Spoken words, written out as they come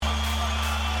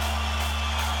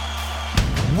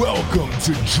Welcome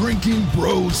to Drinking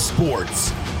Bros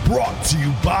Sports, brought to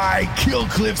you by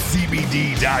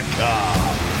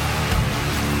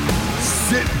KillcliffCBD.com.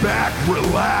 Sit back,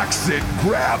 relax, and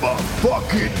grab a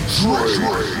fucking drink.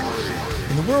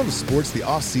 In the world of sports, the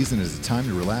off-season is a time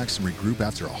to relax and regroup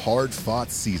after a hard-fought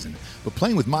season. But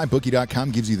playing with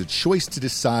MyBookie.com gives you the choice to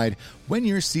decide when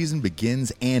your season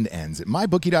begins and ends. At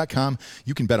MyBookie.com,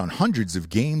 you can bet on hundreds of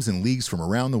games and leagues from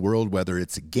around the world, whether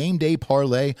it's a game day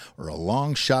parlay or a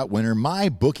long shot winner.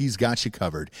 MyBookie's got you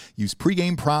covered. Use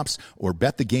pregame props or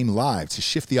bet the game live to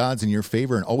shift the odds in your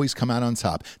favor and always come out on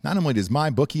top. Not only does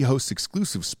MyBookie host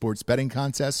exclusive sports betting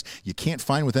contests you can't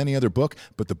find with any other book,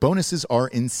 but the bonuses are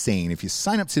insane. If you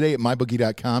sign up today at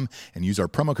MyBookie.com and use our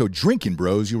promo code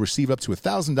DRINKINBROS, you'll receive up to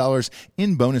 $1,000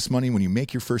 in bonus money when you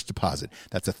make your first deposit.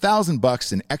 That's $1,000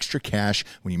 in extra cash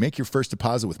when you make your first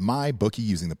deposit with MyBookie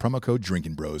using the promo code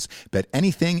DRINKINBROS. Bet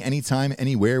anything, anytime,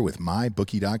 anywhere with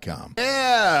MyBookie.com.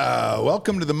 Yeah,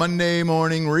 welcome to the Monday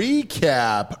morning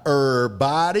recap,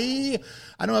 everybody.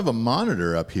 I don't have a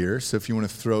monitor up here, so if you want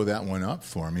to throw that one up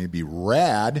for me, it'd be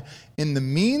rad. In the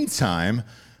meantime,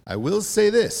 I will say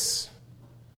this.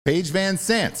 Paige Van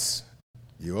Zant,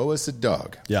 you owe us a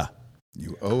dog. Yeah.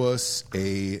 You owe us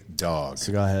a dog.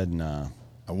 So go ahead and... I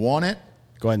want it.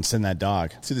 Go ahead and send that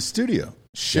dog. To the studio.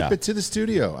 Ship it to the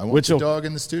studio. I want Which the dog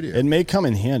in the studio. It may come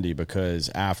in handy because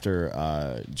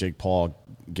after Jake Paul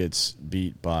gets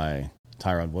beat by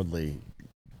Tyron Woodley,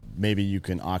 maybe you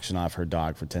can auction off her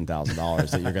dog for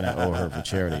 $10,000 that you're going to owe her for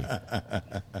charity.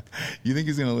 You think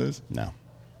he's going to lose? No.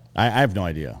 I have no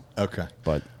idea. Okay.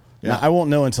 But yeah. I won't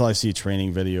know until I see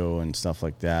training video and stuff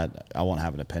like that. I won't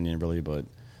have an opinion really, but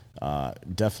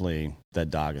definitely that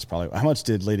dog is probably... How much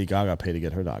did Lady Gaga pay to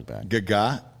get her dog back?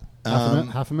 Gaga?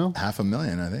 Half a mil?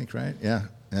 $500,000, I think, right? Yeah.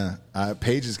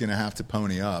 Paige is going to have to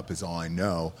pony up is all I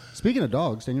know. Speaking of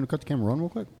dogs, Dan, you want to cut the camera run real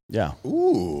quick? Yeah.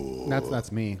 Ooh.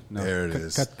 That's me. No, there it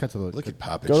is. Cut to the... Look at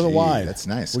Papa Go to the G. wide. That's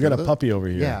nice. We got a puppy over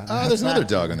here. Yeah. Oh, there's another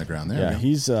dog on the ground there. Yeah,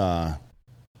 he's...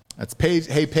 That's Paige.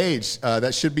 Hey, Paige,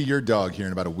 that should be your dog here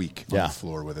in about a week on the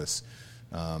floor with us.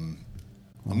 I'm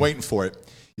waiting for it.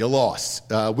 You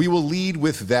lost. We will lead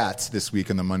with that this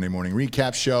week on the Monday Morning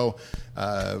Recap Show.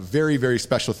 Very, very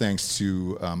special thanks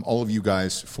to all of you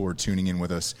guys for tuning in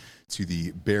with us to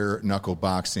the Bare Knuckle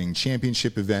Boxing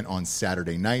Championship event on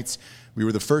Saturday nights. We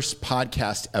were the first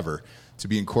podcast ever to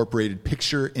be incorporated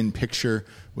picture-in-picture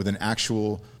with an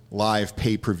actual live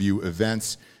pay-per-view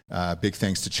event. Big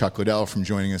thanks to Chuck Liddell from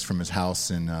joining us from his house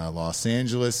in Los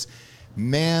Angeles.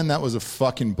 Man, that was a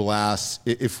fucking blast.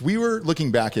 If we were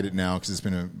looking back at it now, because it's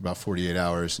been about 48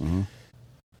 hours,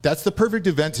 that's the perfect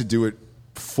event to do it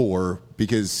for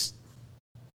because,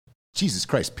 Jesus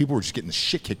Christ, people were just getting the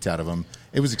shit kicked out of them.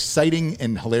 It was exciting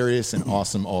and hilarious and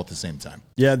awesome all at the same time.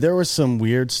 Yeah, there was some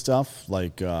weird stuff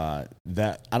like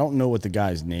that. I don't know what the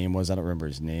guy's name was. I don't remember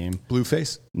his name.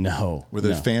 Blueface? No. Were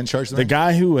the fan charged? The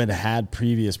guy who had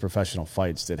previous professional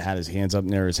fights that had his hands up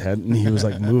near his head, and he was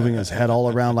like moving his head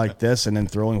all around like this and then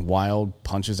throwing wild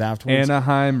punches afterwards.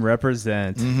 Anaheim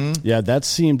represent. Mm-hmm. Yeah, that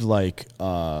seemed like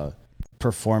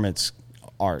performance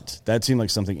art. That seemed like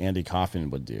something Andy Kaufman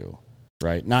would do.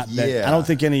 Right? Not that, I don't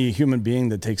think any human being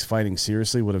that takes fighting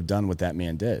seriously would have done what that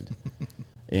man did.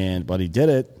 But he did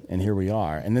it, and here we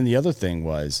are. And then the other thing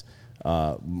was,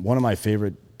 one of my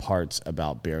favorite parts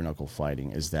about bare knuckle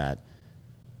fighting is that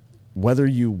whether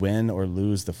you win or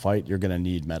lose the fight, you're going to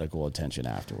need medical attention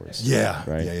afterwards. Yeah.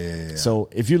 Right? Yeah. So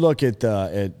if you look at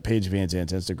Paige Van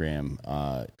Zant's Instagram,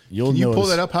 you'll Can you notice, pull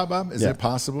that up, Hot Bob? Is it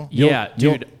possible? Yeah,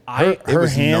 dude. Her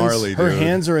hands, gnarly, her dude.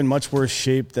 hands are in much worse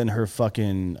shape than her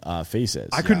fucking face is.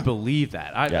 I couldn't believe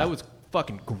that. That was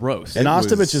fucking gross. And It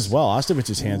Ostovich was as well.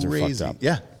 Ostovich's hands are fucked crazy. up.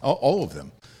 Yeah, all of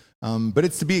them. But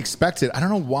it's to be expected. I don't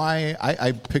know why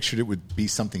I pictured it would be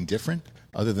something different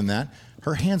other than that.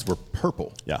 Her hands were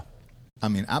purple. Yeah. I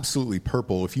mean, absolutely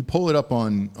purple. If you pull it up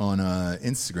on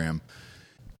Instagram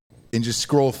and just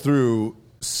scroll through,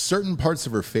 certain parts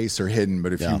of her face are hidden,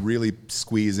 but if you really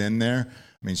squeeze in there,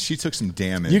 I mean, she took some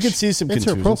damage. You can see some It's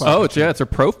her contusions. profile. it's her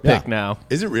prof pic now.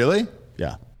 Is it really?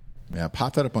 Yeah. Yeah,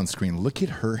 pop that up on screen. Look at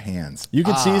her hands. You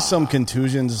can see some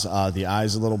contusions, the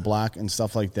eyes a little black and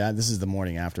stuff like that. This is the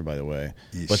morning after, by the way.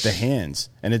 Yeesh. But the hands,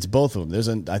 and it's both of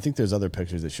them. I think there's other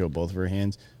pictures that show both of her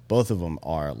hands. Both of them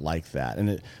are like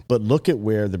that. But look at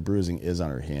where the bruising is on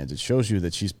her hands. It shows you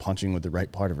that she's punching with the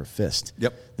right part of her fist.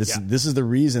 Yep. This is the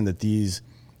reason that these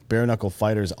bare knuckle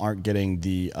fighters aren't getting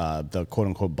the quote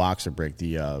unquote boxer break,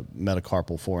 the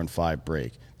metacarpal 4 and 5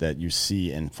 break that you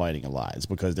see in fighting a lot. It's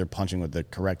because they're punching with the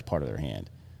correct part of their hand.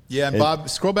 Yeah, and Bob,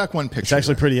 scroll back one picture. It's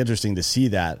actually pretty interesting to see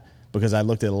that because I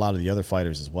looked at a lot of the other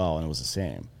fighters as well, and it was the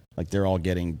same. Like they're all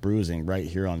getting bruising right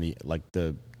here on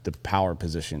the power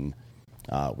position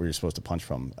where you're supposed to punch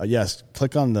from. Yes,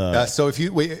 click on the. So if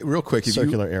you wait real quick,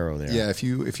 circular arrow there. Yeah, if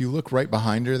you look right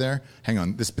behind her there, hang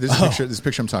on. This picture. This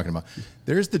picture I'm talking about.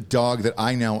 There's the dog that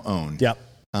I now own. Yep.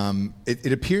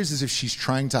 It appears as if she's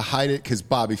trying to hide it because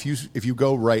Bob, if you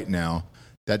go right now,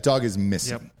 that dog is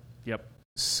missing. Yep.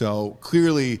 So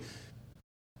clearly,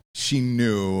 she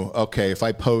knew. Okay, if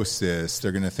I post this,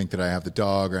 they're going to think that I have the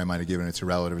dog, or I might have given it to a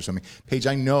relative or something. Paige,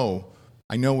 I know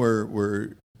where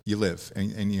you live,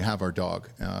 and you have our dog.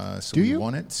 So we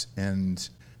want it, and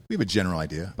we have a general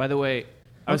idea. By the way,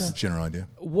 General idea.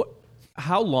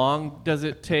 How long does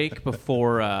it take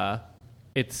before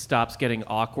it stops getting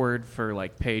awkward for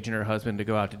like Paige and her husband to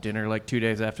go out to dinner like 2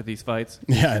 days after these fights?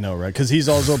 Yeah, I know, right? Because he's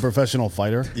also a professional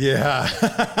fighter. Yeah,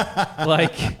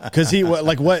 because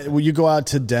what you go out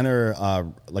to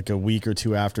dinner like a week or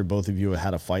two after both of you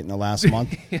had a fight in the last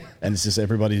month, and it's just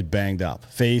everybody's banged up,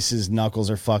 faces, knuckles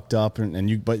are fucked up,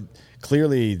 but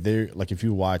clearly they're like, if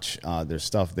you watch their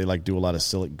stuff, they like do a lot of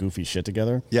silly, goofy shit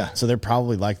together. Yeah, so they're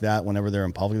probably like that whenever they're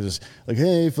in public. They're just like,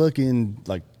 hey, fucking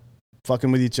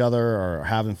with each other or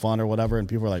having fun or whatever, and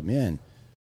people are like, man,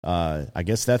 I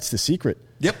guess that's the secret.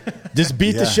 Yep. Just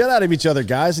beat the shit out of each other,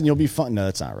 guys, and you'll be fun. No,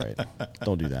 that's not right.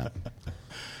 Don't do that.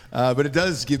 But it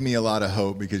does give me a lot of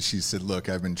hope because she said, look,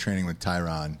 I've been training with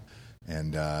Tyron,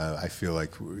 and I feel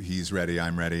like he's ready,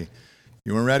 I'm ready.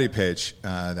 You weren't ready, Paige.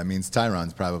 That means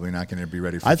Tyron's probably not going to be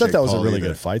ready for I thought Jake that was Paul a really either.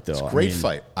 good fight, though. It's a great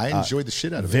fight. I enjoyed the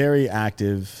shit out of it. Very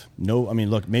active. No, I mean,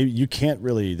 look, maybe you can't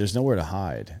really, there's nowhere to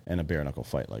hide in a bare knuckle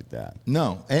fight like that.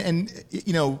 No. And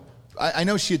you know, I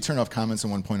know she had turned off comments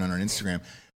at one point on her Instagram.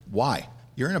 Why?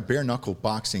 You're in a bare knuckle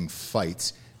boxing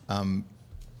fight.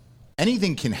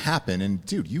 Anything can happen. And,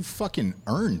 dude, you fucking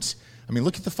earned. I mean,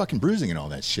 look at the fucking bruising and all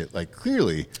that shit. Like,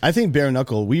 clearly. I think bare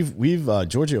knuckle, we've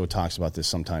Giorgio talks about this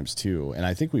sometimes too. And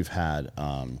I think we've had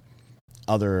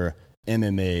other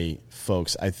MMA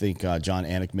folks. I think John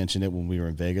Anik mentioned it when we were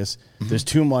in Vegas. Mm-hmm. There's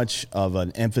too much of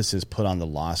an emphasis put on the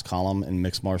loss column in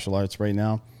mixed martial arts right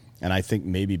now. And I think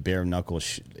maybe bare knuckle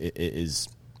is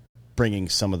bringing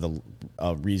some of the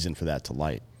reason for that to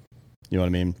light. You know what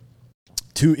I mean?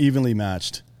 Two evenly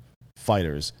matched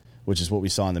fighters, which is what we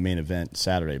saw in the main event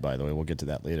Saturday, by the way. We'll get to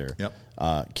that later.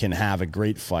 Yep. Can have a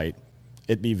great fight.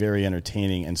 It'd be very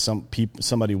entertaining, and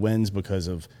somebody wins because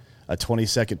of a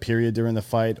 20-second period during the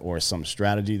fight or some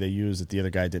strategy they use that the other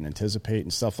guy didn't anticipate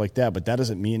and stuff like that. But that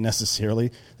doesn't mean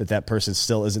necessarily that person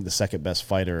still isn't the second best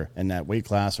fighter in that weight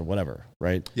class or whatever,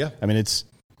 right? Yeah. I mean, it's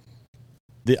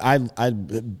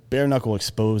bare knuckle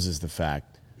exposes the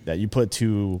fact that you put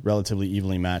two relatively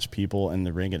evenly matched people in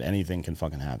the ring and anything can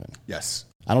fucking happen. Yes.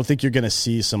 I don't think you're going to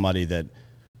see somebody that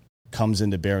comes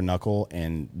into bare knuckle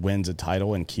and wins a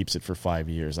title and keeps it for 5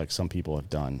 years like some people have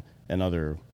done in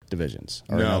other divisions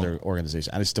or in other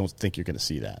organizations. I just don't think you're going to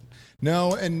see that.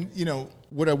 No, and, you know,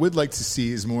 what I would like to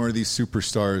see is more of these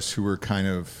superstars who are kind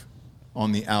of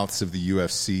on the outs of the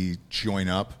UFC join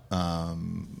up.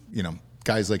 You know,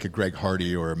 guys like a Greg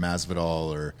Hardy or a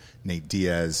Masvidal or Nate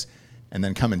Diaz, and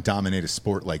then come and dominate a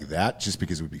sport like that just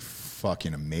because it would be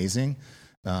fucking amazing.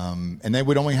 And they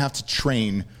would only have to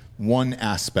train one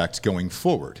aspect going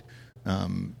forward.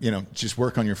 You know, just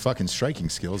work on your fucking striking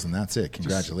skills, and that's it.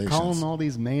 Congratulations. Just calling all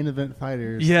these main event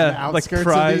fighters, Yeah, on the outskirts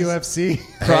like of the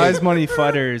UFC. prize money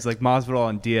fighters like Masvidal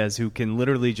and Diaz who can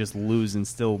literally just lose and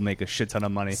still make a shit ton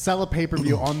of money. Sell a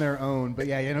pay-per-view on their own, but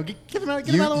yeah, you know, give them out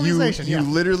of organization. You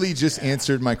literally just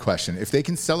answered my question. If they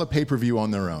can sell a pay-per-view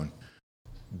on their own,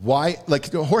 why?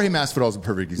 Like Jorge Masvidal is a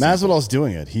perfect example. Masvidal's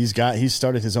doing it. He's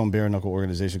started his own bare knuckle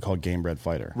organization called Game Bred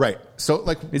Fighter. Right. So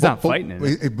like he's not fighting in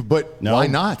it. But No. why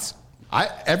not?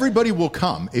 Everybody will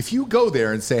come if you go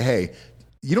there and say, "Hey,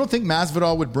 you don't think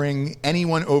Masvidal would bring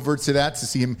anyone over to that to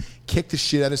see him kick the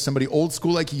shit out of somebody old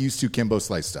school like he used to, Kimbo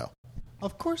Slice style?"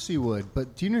 Of course he would,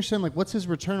 but do you understand, like, what's his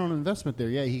return on investment there?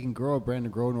 Yeah, he can grow a brand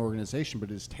and grow an organization, but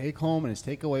his take home and his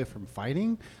takeaway from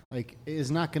fighting, like, is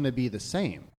not going to be the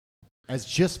same as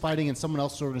just fighting in someone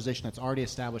else's organization that's already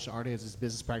established, already has its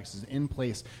business practices in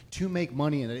place to make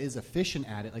money and that is efficient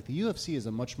at it. Like, the UFC is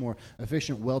a much more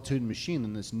efficient, well-tuned machine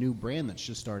than this new brand that's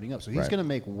just starting up. So he's going to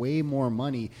make way more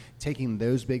money taking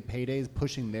those big paydays,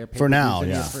 pushing their pay For now,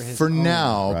 yeah. For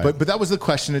now, Right. but that was the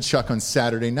question to Chuck on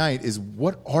Saturday night: is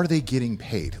what are they getting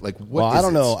paid? Like, what? Well, is I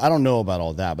don't it? know. I don't know about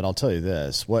all that, but I'll tell you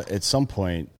this: at some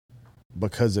point,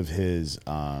 because of his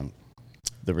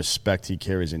the respect he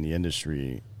carries in the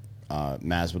industry,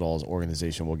 Masvidal's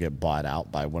organization will get bought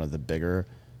out by one of the bigger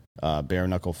bare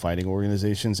knuckle fighting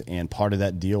organizations, and part of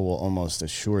that deal will almost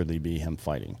assuredly be him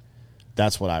fighting.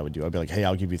 That's what I would do. I'd be like, hey,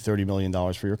 I'll give you $30 million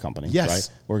for your company. Yes.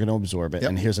 Right? We're going to absorb it. Yep.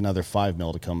 And here's another $5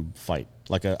 million to come fight.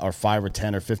 Like our 5 or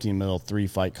 10 or 15 million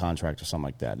 3-fight contract or something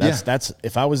like that. That's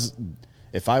if I was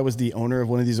the owner of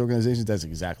one of these organizations, that's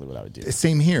exactly what I would do.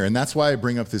 Same here. And that's why I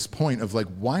bring up this point of like,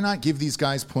 why not give these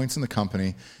guys points in the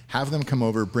company, have them come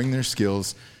over, bring their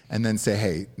skills, and then say,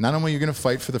 hey, not only are you going to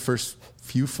fight for the first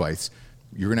few fights,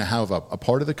 you're going to have a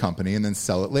part of the company and then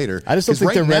sell it later. I just don't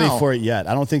think they're ready for it yet.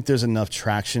 I don't think there's enough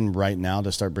traction right now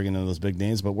to start bringing in those big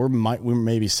names, but we're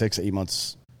maybe 6-8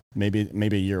 months, maybe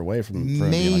a year away from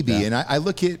maybe. Like and I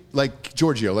look at like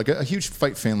Giorgio, like a huge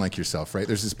fight fan like yourself, right?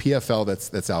 There's this PFL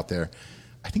that's out there.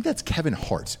 I think that's Kevin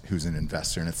Hart who's an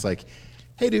investor. And it's like,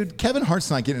 hey, dude, Kevin Hart's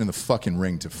not getting in the fucking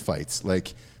ring to fights.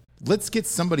 Like, let's get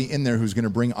somebody in there who's going to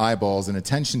bring eyeballs and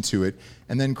attention to it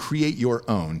and then create your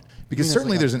own. Because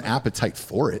certainly there's an appetite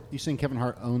for it. You're saying Kevin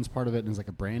Hart owns part of it and is like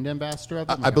a brand ambassador of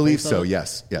it? I believe so,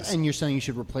 yes. And you're saying you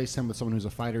should replace him with someone who's a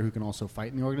fighter who can also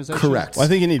fight in the organization? Correct. Well, I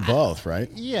think you need both,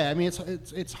 right? Yeah, I mean,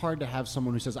 it's hard to have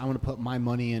someone who says, I want to put my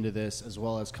money into this as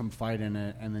well as come fight in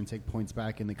it and then take points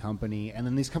back in the company. And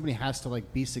then this company has to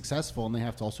like be successful and they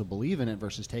have to also believe in it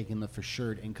versus taking the for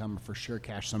sure income, for sure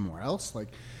cash somewhere else.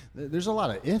 Like, there's a lot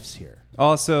of ifs here.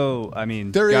 Also, I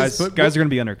mean, guys are going to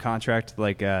be under contract.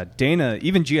 Like Dana,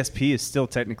 even GSP is still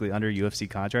technically under UFC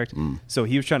contract. So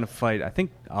he was trying to fight, I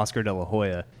think, Oscar De La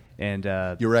Hoya. And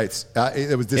you're right.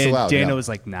 It was disallowed. And Dana was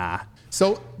like, nah.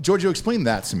 So, Giorgio, explain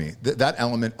that to me, that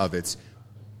element of it.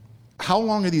 How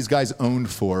long are these guys owned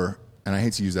for? And I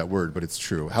hate to use that word, but it's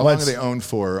true. How long are they owned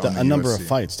for? A number of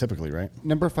fights, typically, right?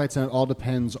 Number of fights, and it all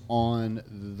depends on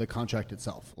the contract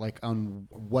itself, like on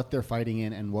what they're fighting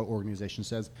in and what organization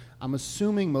says. I'm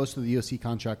assuming most of the UFC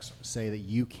contracts say that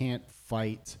you can't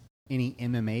fight any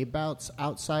MMA bouts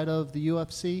outside of the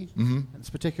UFC,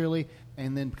 particularly.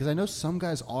 And then, because I know some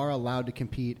guys are allowed to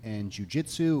compete in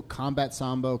jiu-jitsu, combat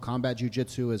sambo, combat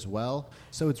jiu-jitsu as well.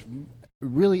 So it's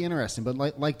really interesting. But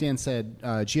like Dan said,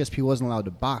 GSP wasn't allowed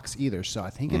to box either. So I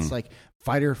think it's like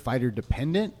fighter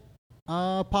dependent,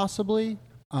 possibly.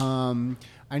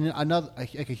 Another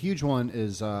like a huge one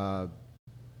is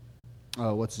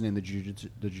what's his name? The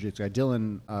jiu-jitsu guy,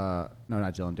 Dylan. No,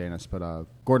 not Dylan Danis, but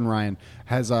Gordon Ryan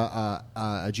has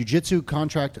a jiu-jitsu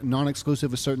contract,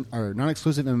 non-exclusive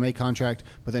MMA contract,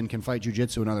 but then can fight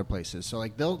jiu-jitsu in other places. So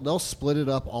like they'll split it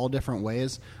up all different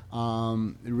ways.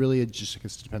 It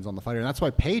just depends on the fighter, and that's why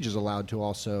Paige is allowed to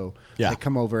also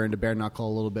come over into bare knuckle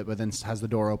a little bit, but then has the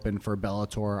door open for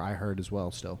Bellator. I heard as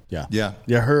well. Still, yeah.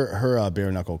 Her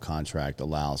bare knuckle contract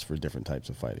allows for different types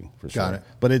of fighting for sure. Got it.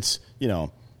 But it's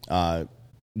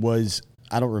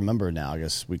I don't remember now. I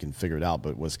guess we can figure it out.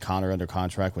 But was Conor under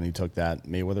contract when he took that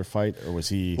Mayweather fight, or was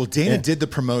he? Well, Dana did the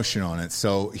promotion on it,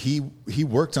 so he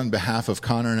worked on behalf of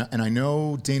Conor, and I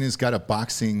know Dana's got a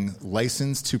boxing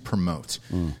license to promote.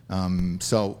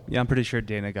 So yeah, I'm pretty sure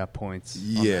Dana got points.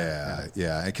 Yeah,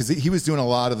 because he was doing a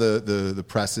lot of the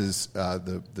presses,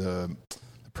 the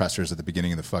pressers at the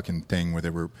beginning of the fucking thing where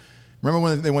they were. Remember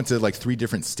when they went to like 3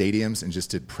 different stadiums and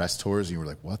just did press tours and you were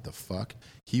like, what the fuck?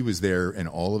 He was there in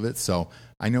all of it. So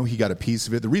I know he got a piece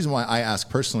of it. The reason why I ask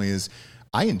personally is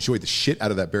I enjoyed the shit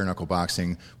out of that bare knuckle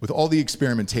boxing with all the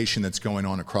experimentation that's going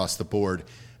on across the board.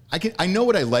 I know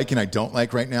what I like and I don't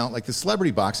like right now. Like the celebrity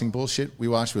boxing bullshit we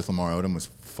watched with Lamar Odom was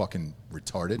fucking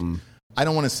retarded. I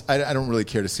don't really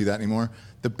care to see that anymore.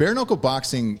 The bare knuckle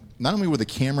boxing, not only were the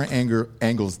camera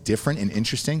angles different and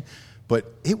interesting,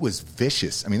 but it was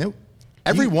vicious. I mean,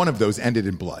 every one of those ended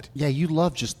in blood. Yeah, you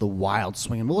love just the wild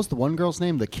swinging. What was the one girl's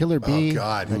name? The Killer Bee? Oh,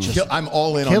 God. I'm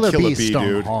all in Killer on Killer Bee,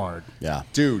 dude. hard. Yeah.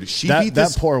 Dude, she beat that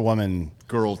this poor woman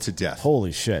girl to death.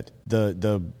 Holy shit.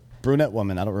 The brunette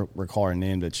woman, I don't recall her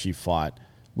name, that she fought,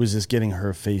 was just getting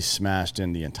her face smashed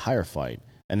in the entire fight.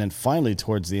 And then finally,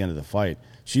 towards the end of the fight,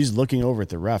 she's looking over at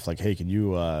the ref like, hey, can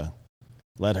you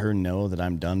let her know that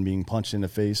I'm done being punched in the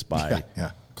face by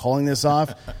calling this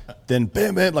off? Then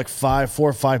bam, bam, like 4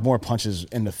 or 5 more punches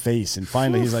in the face, and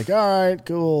finally he's like, "All right,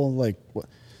 cool." Like, what?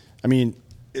 I mean,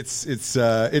 it's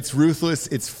ruthless,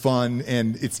 it's fun,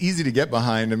 and it's easy to get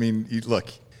behind. I mean,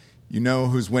 you know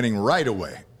who's winning right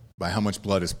away by how much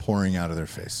blood is pouring out of their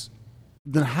face.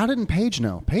 Then how didn't Paige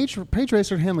know? Paige raised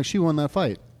her hand like she won that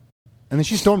fight, and then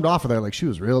she stormed off of there like she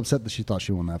was real upset that she thought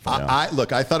she won that fight.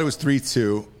 I thought it was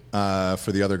 3-2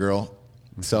 for the other girl.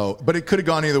 So, but it could have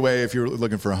gone either way if you're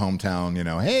looking for a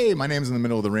hometown, hey, my name's in the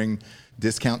middle of the ring,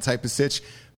 discount type of sitch.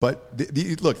 But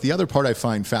the other part I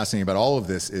find fascinating about all of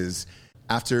this is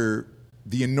after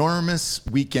the enormous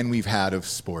weekend we've had of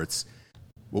sports,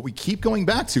 what we keep going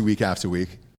back to week after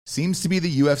week seems to be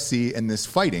the UFC and this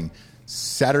fighting.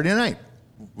 Saturday night,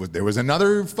 there was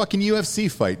another fucking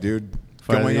UFC fight, dude.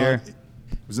 Fight of the year.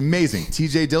 was amazing.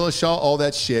 TJ Dillashaw, all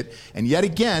that shit. And yet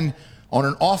again, on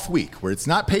an off week where it's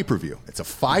not pay-per-view, it's a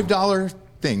 $5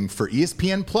 thing for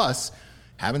ESPN Plus,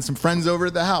 having some friends over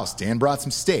at the house. Dan brought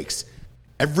some steaks.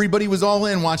 Everybody was all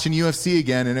in watching UFC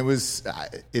again, and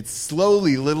it's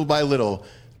slowly, little by little,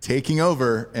 taking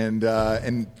over, and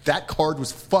that card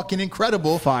was fucking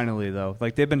incredible. Finally, though,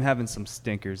 like they've been having some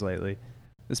stinkers lately,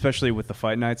 especially with the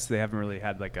fight nights. They haven't really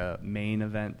had like a main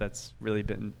event that's really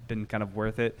been kind of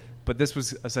worth it. But this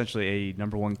was essentially a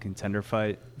number one contender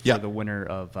fight for the winner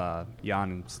of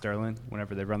Jan and Sterling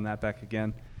whenever they run that back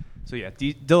again. So yeah,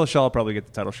 Dillashaw will probably get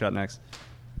the title shot next.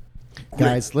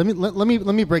 Guys, let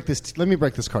me break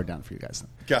this card down for you guys.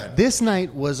 Go ahead. This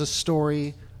night was a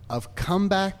story of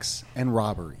comebacks and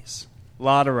robberies. A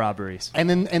lot of robberies. And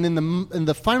then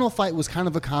the final fight was kind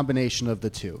of a combination of the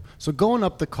two. So going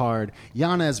up the card,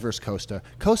 Yanez versus Costa.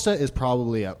 Costa is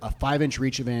probably a 5-inch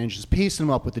reach advantage, just piecing him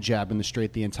up with the jab and the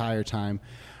straight the entire time.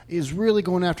 Is really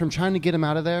going after him, trying to get him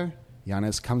out of there.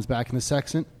 Yanez comes back in the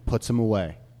second, puts him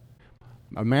away.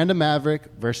 Amanda Maverick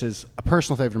versus a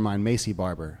personal favorite of mine, Macy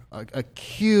Barber. A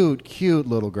cute, cute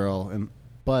little girl.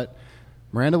 But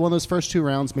Miranda won those first 2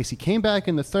 rounds. Macy came back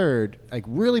in the third, like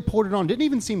really pulled it on. Didn't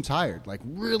even seem tired. Like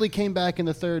really came back in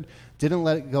the third. Didn't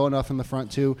let it go enough in the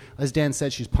front too. As Dan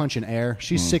said, she's punching air.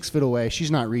 She's 6 foot away.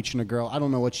 She's not reaching a girl. I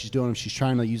don't know what she's doing. She's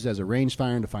trying to use it as a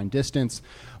rangefinder to find distance.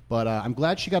 But I'm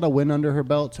glad she got a win under her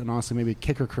belt and honestly maybe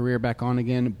kick her career back on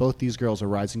again. Both these girls are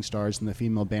rising stars in the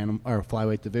female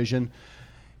flyweight division.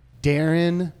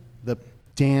 Darren the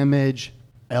Damage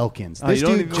Elkins. This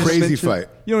dude, crazy fight.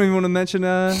 You don't even want to mention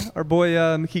our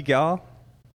boy Mickey Gall,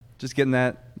 just getting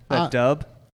that dub.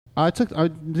 I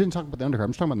didn't talk about the undercard. I'm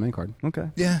just talking about the main card. Okay.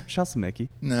 Yeah. Shouts to Mickey.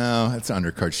 No, that's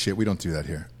undercard shit. We don't do that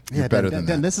here. You're better than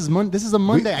that. This is a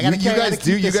Monday. You guys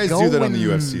do that on the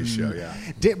UFC show,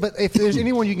 yeah. But if there's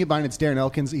anyone you can get behind, it's Darren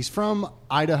Elkins. He's from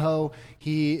Idaho.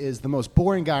 He is the most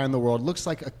boring guy in the world. Looks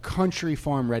like a country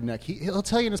farm redneck. He'll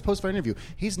tell you in his post-fight interview,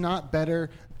 he's not better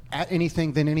at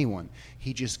anything than anyone.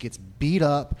 He just gets beat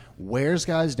up, wears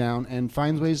guys down, and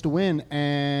finds ways to win.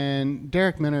 And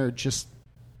Derek Minner just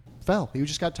fell. He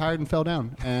just got tired and fell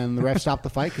down. And the ref stopped the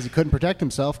fight because he couldn't protect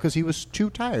himself because he was too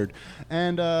tired.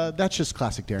 And that's just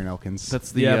classic Darren Elkins.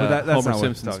 That's the that's Homer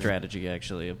Simpson strategy,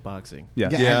 actually, of boxing.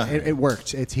 Yeah. It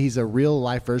worked. He's a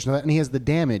real-life version of that. And he has the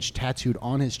damage tattooed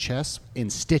on his chest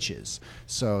in stitches.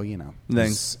 So, you know. And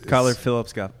then Kyler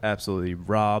Phillips got absolutely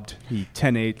robbed. He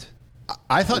 10-8.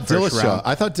 I thought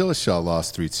Dillashaw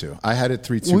lost 3-2. I had it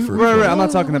 3-2 for right. I'm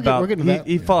not talking about.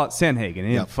 He fought Sandhagen.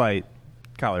 He didn't fight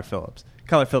Kyler Phillips.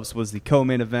 Kyler Phillips was the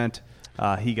co-main event.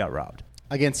 He got robbed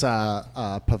against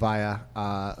Pavaya,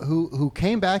 who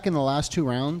came back in the last 2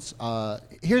 rounds.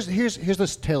 Here's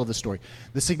the tale of the story: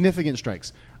 the significant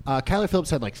strikes. Kyler Phillips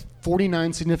had like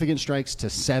 49 significant strikes to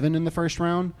 7 in the first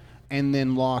round, and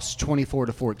then lost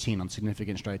 24-14 on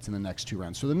significant strikes in the next 2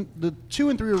 rounds. So the 2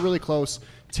 and 3 were really close.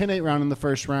 10-8 round in the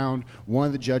first round. One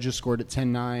of the judges scored at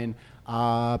 10-9.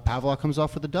 Pavlov comes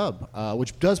off with a dub,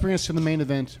 which does bring us to the main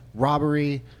event: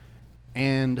 robbery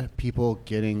and people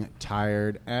getting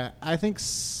tired. I think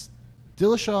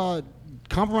Dillashaw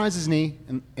compromised his knee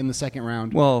in the second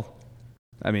round. Well,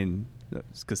 I mean,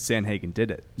 it's because Sandhagen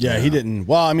did it. Yeah, he didn't.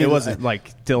 Well, I mean, it wasn't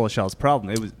like Dillashaw's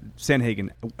problem. It was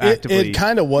Sandhagen actively. It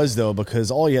kind of was, though, because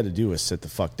all he had to do was sit the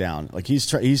fuck down. Like he's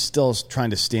still trying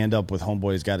to stand up with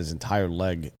homeboy. He's got his entire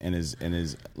leg in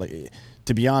his like.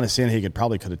 To be honest, Sandhagen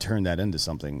probably could have turned that into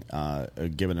something,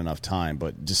 given enough time.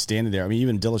 But just standing there, I mean,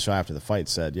 even Dillashaw after the fight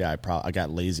said, "Yeah, I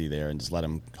got lazy there and just let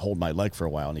him hold my leg for a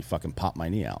while, and he fucking popped my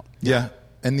knee out." Yeah.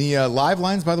 And the live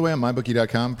lines, by the way, on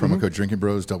MyBookie.com, promo code Drinking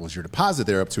Bros doubles your deposit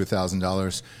there up to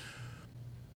 $1,000.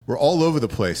 We're all over the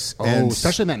place. And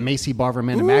especially in that Macy Barber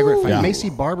Amanda Maverick fight. Yeah.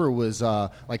 Macy Barber was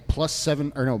like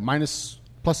minus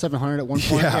plus 700 at one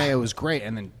point. Yeah, it was great,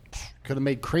 and then could have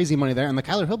made crazy money there. And the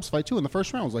Kyler Phillips fight too in the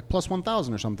first round was like plus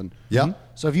 1,000 or something. Yeah.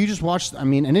 So if you just watch, I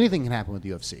mean, and anything can happen with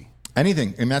the UFC.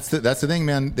 Anything, and that's the thing,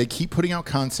 man. They keep putting out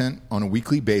content on a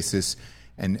weekly basis,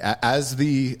 and as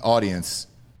the audience,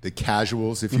 the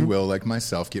casuals, if you will, like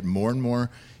myself, get more and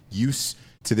more used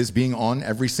to this being on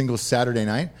every single Saturday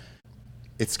night,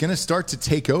 it's going to start to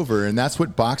take over, and that's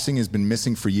what boxing has been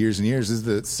missing for years and years. This is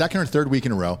the second or third week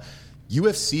in a row,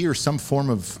 UFC or some form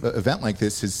of event like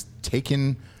this has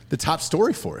taken the top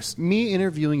story for us. Me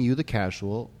interviewing you, the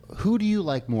casual, who do you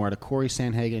like more out of Corey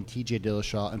Sandhagen and TJ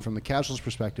Dillashaw, and from the casual's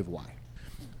perspective, why?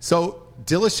 So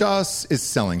Dillashaw is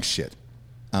selling shit.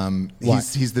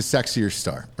 He's the sexier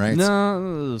star, right?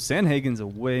 No, Sandhagen's a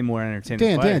way more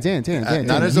entertaining fighter. Dan.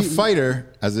 Not as a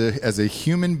fighter, as a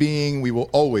human being, we will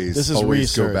always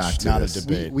go back to not this. a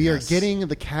debate. We are getting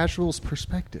the casual's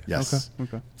perspective. Yes.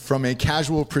 Okay. From a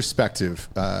casual perspective,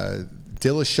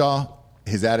 Dillashaw,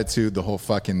 his attitude, the whole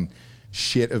fucking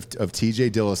shit of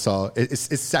TJ Dillashaw,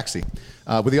 it's sexy.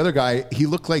 With the other guy, he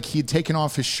looked like he'd taken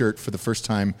off his shirt for the first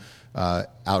time out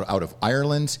of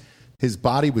Ireland. His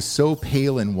body was so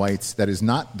pale and white that is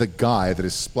not the guy that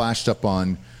is splashed up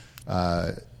on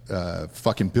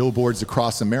fucking billboards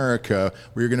across America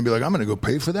where you're going to be like, I'm going to go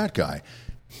pay for that guy.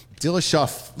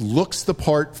 Dillashaw looks the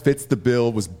part, fits the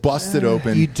bill, was busted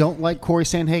open. You don't like Corey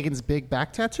Sandhagen's big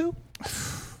back tattoo?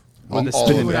 Or the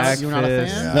spinning of it. back You're not a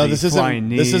fist, fan? No, the flying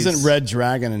this knees. isn't Red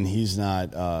Dragon, and he's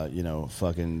not,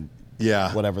 fucking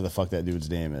Yeah. whatever the fuck that dude's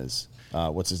name is.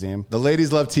 What's his name? The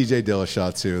ladies love TJ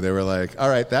Dillashaw too. They were like, all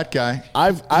right, that guy.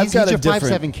 I've He's got a your different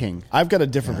 5'7" king. I've got a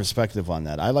different perspective on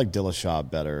that. I like Dillashaw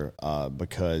better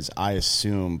because I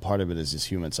assume part of it is just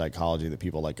human psychology that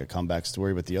people like a comeback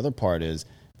story, but the other part is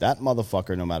that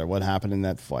motherfucker, no matter what happened in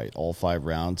that fight, all 5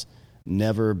 rounds,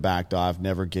 never backed off,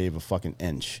 never gave a fucking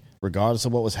inch, regardless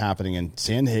of what was happening. And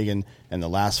Sandhagen, in the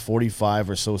last 45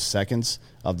 or so seconds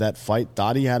of that fight,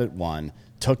 thought he had it won.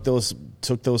 Took those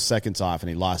seconds off, and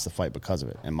he lost the fight because of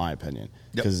it, in my opinion.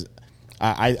 Because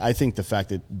I think the fact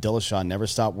that Dillashaw never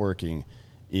stopped working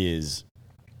is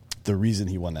the reason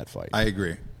he won that fight. I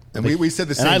agree. And we said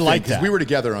the same I thing like because that. we were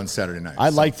together on Saturday night. I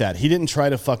like that. He didn't try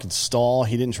to fucking stall.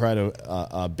 He didn't try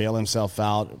to bail himself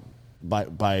out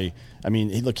by I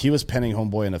mean, he was penning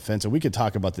homeboy in the fence. And we could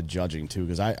talk about the judging, too,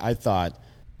 because I thought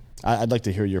I'd like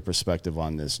to hear your perspective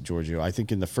on this, Giorgio. I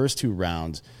think in the first 2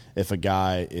 rounds, if a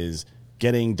guy is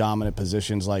getting dominant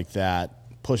positions like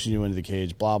that, pushing you into the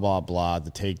cage, blah, blah, blah, the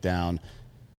takedown,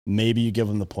 maybe you give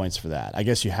him the points for that. I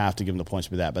guess you have to give him the points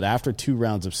for that. But after 2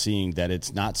 rounds of seeing that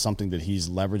it's not something that he's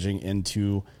leveraging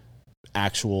into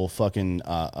actual fucking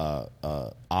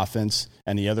offense,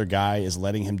 and the other guy is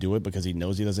letting him do it because he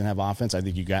knows he doesn't have offense, I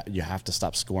think you have to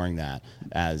stop scoring that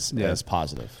as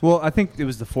positive. Well, I think it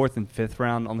was the 4th and 5th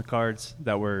round on the cards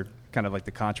that were kind of like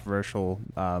the controversial,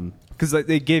 because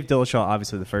they gave Dillashaw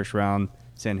obviously the first round,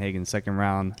 Sandhagen second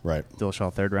round, right?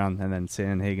 Dillashaw third round, and then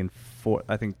Sandhagen fourth.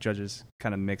 I think judges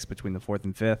kind of mixed between the 4th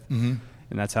and 5th, and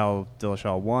that's how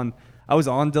Dillashaw won. I was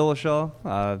on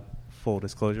Dillashaw, full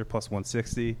disclosure, plus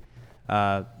 160,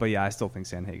 but yeah, I still think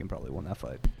Sandhagen probably won that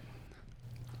fight.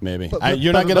 Maybe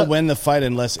you're not going to win the fight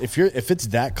unless if it's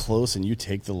that close and you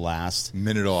take the last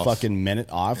minute off.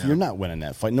 You're not winning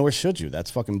that fight. Nor should you. That's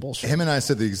fucking bullshit. Him and I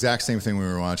said the exact same thing when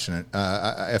we were watching it.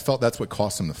 I felt that's what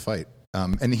cost him the fight,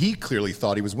 and he clearly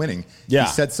thought he was winning. Yeah.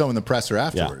 He said so in the presser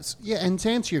afterwards. Yeah, and to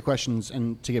answer your questions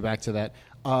and to get back to that,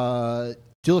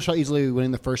 Dillashaw easily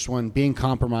winning the first one, being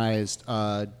compromised,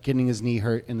 getting his knee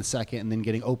hurt in the second, and then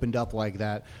getting opened up like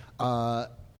that.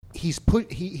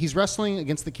 He's wrestling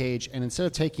against the cage, and instead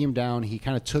of taking him down, he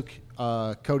kind of took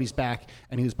Cody's back,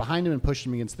 and he was behind him and pushed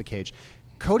him against the cage.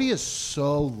 Cody is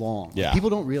so long. Yeah. People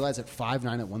don't realize that 5'9" at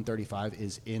 135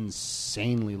 is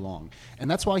insanely long.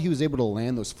 And that's why he was able to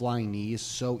land those flying knees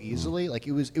so easily. Like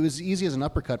it was easy as an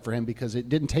uppercut for him because it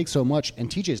didn't take so much. And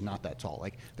TJ's not that tall.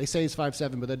 Like they say he's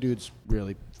 5'7", but that dude's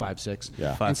really 5'6".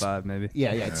 Yeah. 5'5" maybe.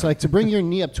 Yeah. So like to bring your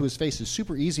knee up to his face is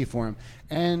super easy for him.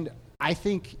 And I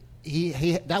think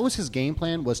he that was his game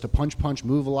plan, was to punch,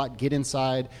 move a lot, get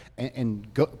inside,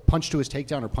 and go punch to his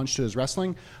takedown or punch to his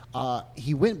wrestling.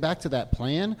 He went back to that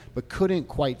plan, but couldn't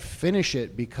quite finish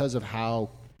it because of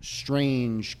how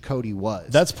strange Cody was.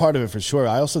 That's part of it for sure.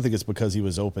 I also think it's because he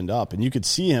was opened up, and you could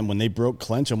see him when they broke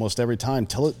clinch almost every time.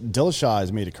 Dillashaw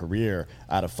has made a career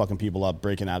out of fucking people up,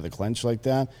 breaking out of the clinch like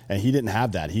that, and he didn't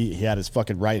have that. He had his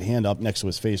fucking right hand up next to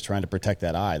his face trying to protect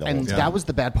that eye. That was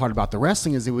the bad part about the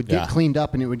wrestling is it would get cleaned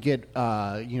up and it would get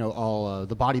all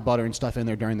the body butter and stuff in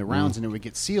there during the rounds and it would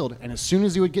get sealed. And as soon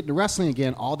as he would get to wrestling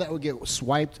again, all that would get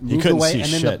swiped, moved away,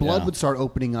 and then the blood would start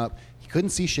opening up. He couldn't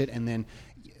see shit, and then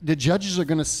the judges are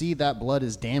going to see that blood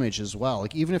as damage as well.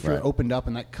 Like even if you're opened up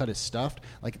and that cut is stuffed,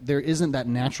 like there isn't that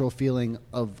natural feeling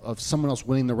of someone else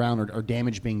winning the round or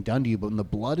damage being done to you. But when the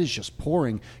blood is just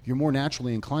pouring, you're more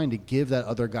naturally inclined to give that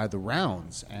other guy the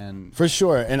rounds. And for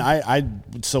sure. And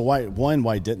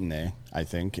why didn't they? I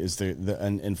think is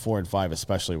in 4 and 5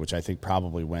 especially, which I think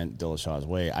probably went Dillashaw's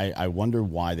way. I wonder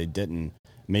why they didn't.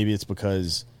 Maybe it's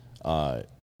because I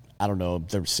don't know,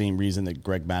 the same reason that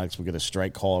Greg Maddux would get a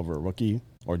strike call over a rookie,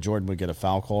 or Jordan would get a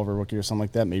foul call over a rookie or something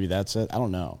like that. Maybe that's it. I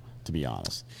don't know, to be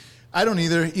honest. I don't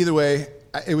either. Either way,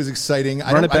 it was exciting.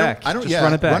 Run it back.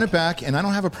 Run it back. And I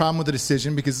don't have a problem with the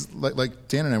decision because, like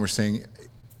Dan and I were saying,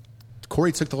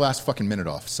 Corey took the last fucking minute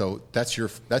off. So that's your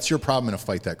problem in a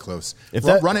fight that close.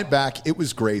 Run it back. It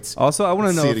was great. Also, I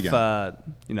want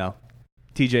to know if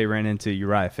TJ ran into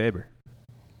Uriah Faber.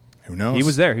 Who knows? He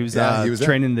was there. He was there.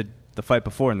 training the fight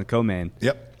before in the co-main.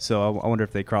 Yep. So I wonder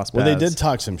if they crossed paths. Well, they did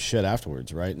talk some shit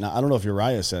afterwards, right? Now, I don't know if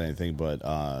Uriah said anything, but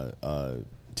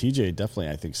TJ definitely,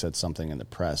 I think, said something in the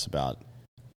press about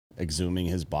exhuming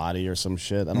his body or some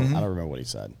shit. I don't remember what he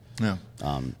said. Yeah.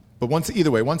 But once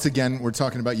again, we're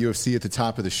talking about UFC at the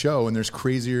top of the show, and there's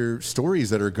crazier stories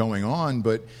that are going on.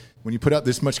 But when you put out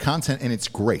this much content, and it's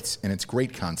great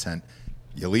content,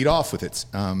 you lead off with it.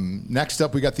 Next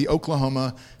up, we got the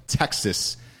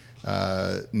Oklahoma-Texas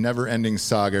never-ending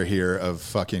saga here of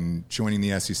fucking joining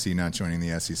the SEC, not joining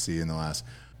the SEC in the last.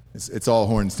 It's all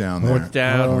horns down there. Horns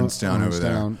down. Horns down over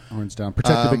there. Horns down.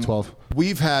 Protect the Big 12.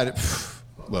 We've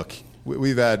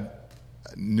had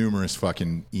numerous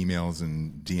fucking emails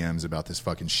and DMs about this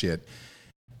fucking shit.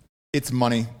 It's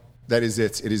money. That is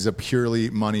it. It is a purely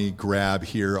money grab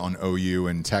here on OU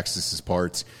and Texas's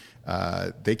part.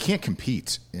 They can't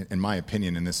compete, in my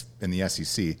opinion, in the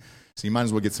SEC. So you might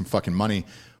as well get some fucking money.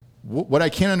 What I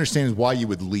can't understand is why you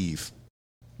would leave,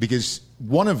 because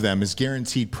one of them is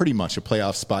guaranteed pretty much a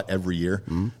playoff spot every year,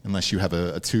 unless you have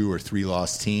a 2 or 3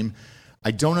 loss team.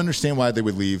 I don't understand why they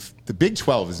would leave. The Big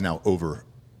 12 is now over.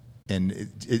 And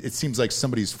it seems like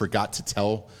somebody's forgot to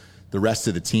tell the rest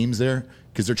of the teams there,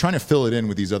 because they're trying to fill it in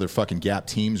with these other fucking gap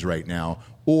teams right now,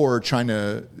 or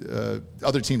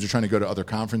other teams are trying to go to other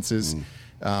conferences.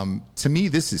 To me,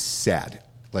 this is sad.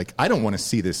 Like, I don't want to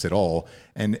see this at all.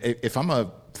 And if I'm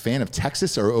a fan of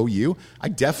Texas or OU, I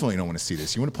definitely don't want to see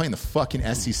this. You want to play in the fucking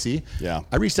SEC? Yeah.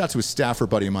 I reached out to a staffer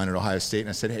buddy of mine at Ohio State, and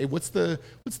I said, hey, what's the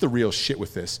real shit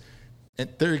with this? And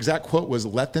their exact quote was,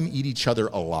 let them eat each other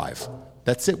alive.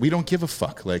 That's it. We don't give a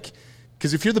fuck. Like,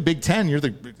 because if you're the Big Ten,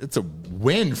 it's a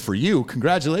win for you.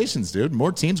 Congratulations, dude.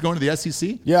 More teams going to the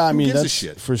SEC. Yeah, I Who mean, gives a that's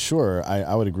shit? for sure.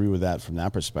 I would agree with that from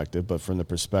that perspective. But from the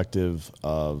perspective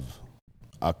of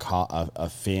a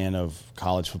fan of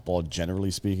college football, generally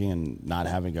speaking, and not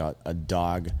having a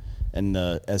dog in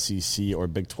the SEC or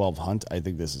Big 12 hunt, I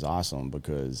think this is awesome,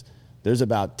 because there's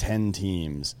about 10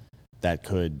 teams that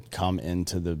could come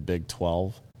into the Big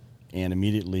 12 and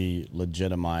immediately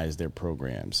legitimize their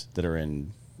programs that are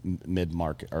in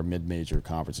mid-market or mid-major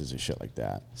conferences and shit like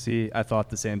that. See, I thought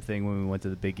the same thing when we went to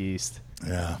the Big East.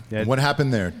 Yeah. What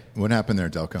happened there?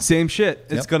 Delco? Same shit.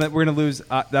 Yep. We're gonna lose.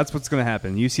 That's what's gonna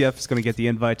happen. UCF is gonna get the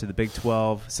invite to the Big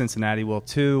 12. Cincinnati will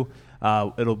too.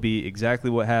 It'll be exactly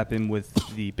what happened with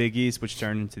the Big East, which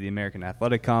turned into the American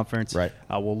Athletic Conference. Right.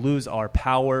 We'll lose our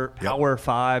Power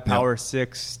 5, Power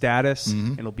 6 status.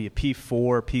 It'll be a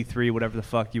P4, P3, whatever the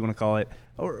fuck you want to call it.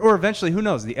 Or eventually, who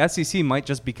knows? The SEC might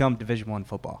just become Division I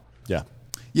football. Yeah.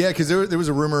 Yeah, because there was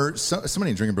a rumor,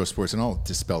 somebody in Drinking Bro Sports, and I'll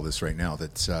dispel this right now,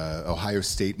 that Ohio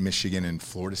State, Michigan, and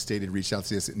Florida State had reached out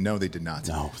to us. No, they did not.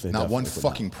 No, they not one definitely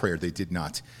fucking prayer. They did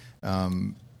not.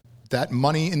 That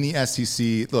money in the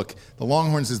SEC, look, the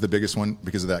Longhorns is the biggest one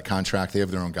because of that contract. They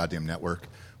have their own goddamn network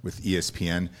with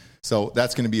ESPN. So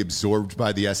that's going to be absorbed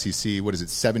by the SEC. What is it,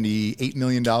 $78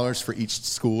 million for each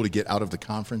school to get out of the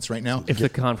conference right now? If the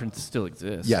conference still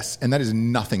exists. Yes, and that is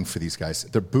nothing for these guys.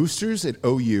 The boosters at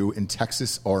OU in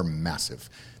Texas are massive.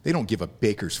 They don't give a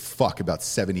baker's fuck about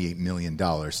 $78 million.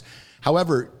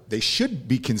 However, they should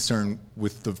be concerned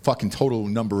with the fucking total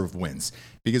number of wins.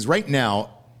 Because right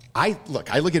now, I look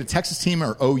at a Texas team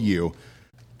or OU.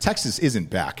 Texas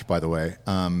isn't back, by the way,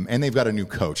 and they've got a new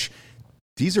coach.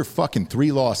 These are fucking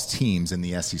 3-loss teams in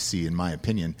the SEC, in my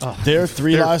opinion. They're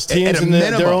 3-loss teams at a in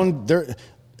minimum. their own.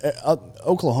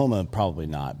 Oklahoma probably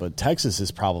not, but Texas is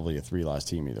probably a 3-loss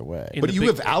team either way. But you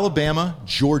have Alabama,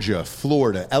 Georgia,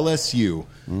 Florida, LSU,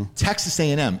 Texas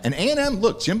A&M. And A&M,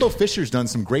 look, Jimbo Fisher's done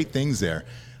some great things there.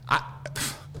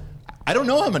 I don't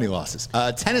know how many losses.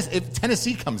 If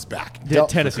Tennessee comes back.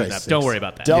 Tennessee's not. Don't worry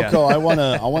about that. Delco, I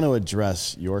want to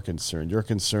address your concern. Your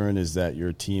concern is that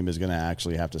your team is going to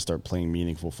actually have to start playing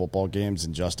meaningful football games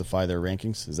and justify their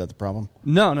rankings. Is that the problem?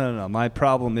 No. My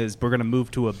problem is we're going to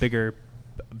move to a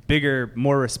bigger,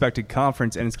 more respected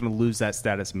conference, and it's going to lose that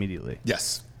status immediately.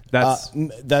 Yes.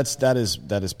 That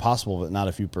is possible, but not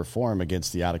if you perform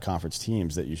against the out of conference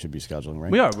teams that you should be scheduling,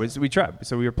 right? We are. We tried.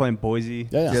 So we were playing Boise.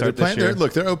 Yeah,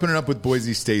 they're opening up with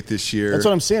Boise State this year. That's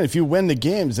what I'm saying. If you win the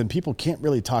games, then people can't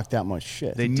really talk that much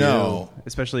shit. They do,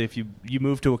 especially if you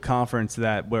move to a conference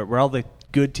where all the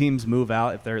good teams move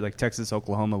out. If they're like Texas,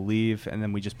 Oklahoma leave, and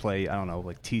then we just play, I don't know,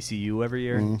 like TCU every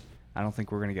year. I don't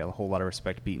think we're going to get a whole lot of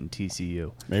respect beating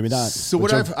TCU. Maybe not. So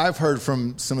what I've heard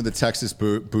from some of the Texas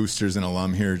boosters and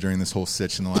alum here during this whole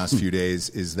sitch in the last few days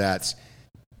is that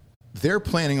they're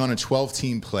planning on a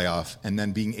 12-team playoff and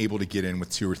then being able to get in with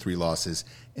 2 or 3 losses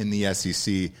in the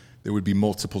SEC. There would be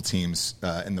multiple teams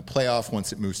in the playoff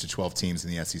once it moves to 12 teams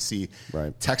in the SEC.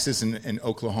 Right. Texas and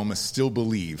Oklahoma still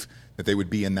believe that they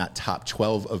would be in that top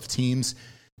 12 of teams.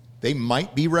 They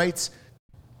might be right,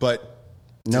 but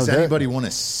does anybody want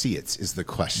to see it is the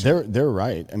question. They're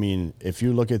right. I mean, if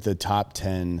you look at the top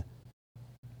 10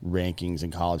 rankings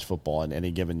in college football in any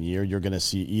given year, you're going to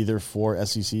see either 4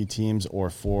 SEC teams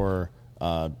or 4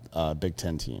 Big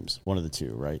Ten teams, one of the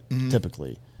two, right? Mm-hmm.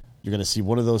 Typically. You're going to see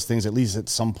one of those things at least at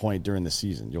some point during the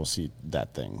season. You'll see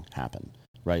that thing happen,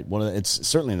 right? It's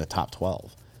certainly in the top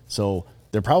 12. So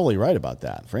they're probably right about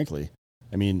that, frankly.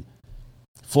 I mean,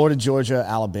 Florida, Georgia,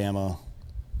 Alabama,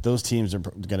 those teams are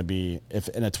going to be, if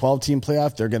in a 12-team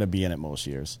playoff, they're going to be in it most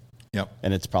years. Yep.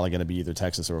 And it's probably going to be either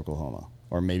Texas or Oklahoma,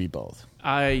 or maybe both.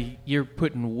 You're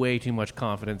putting way too much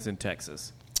confidence in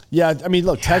Texas. Yeah, I mean,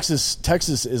 look,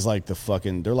 Texas is like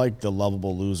they're like the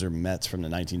lovable loser Mets from the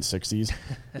 1960s.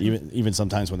 even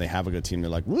sometimes when they have a good team,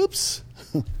 they're like, whoops.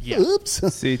 Yeah.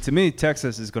 Whoops. See, to me,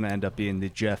 Texas is going to end up being the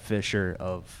Jeff Fisher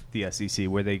of the SEC,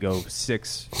 where they go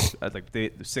 6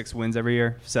 wins every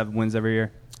year, 7 wins every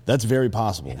year. That's very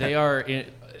possible. They are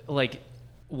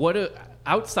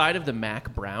outside of the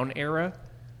Mac Brown era,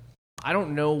 I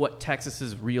don't know what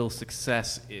Texas's real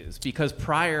success is, because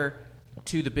prior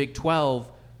to the Big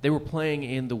 12, they were playing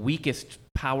in the weakest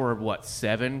Power of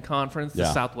 7 conference,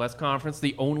 the Southwest Conference.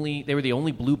 They were the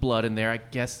only blue blood in there. I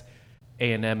guess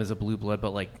A&M is a blue blood,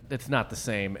 but it's not the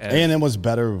same. A&M was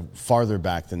better farther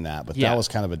back than that, but that was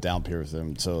kind of a down period for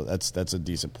them. So that's a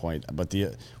decent point. But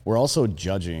we're also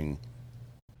judging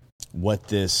what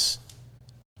this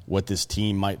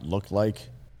team might look like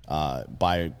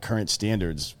by current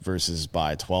standards versus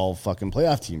by 12 fucking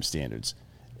playoff team standards.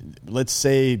 Let's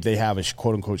say they have a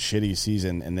quote-unquote shitty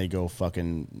season and they go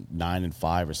fucking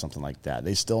 9-5 or something like that.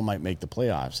 They still might make the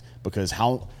playoffs, because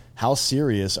how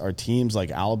serious are teams like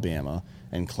Alabama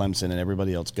and Clemson and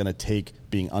everybody else going to take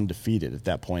being undefeated at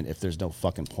that point if there's no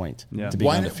fucking point to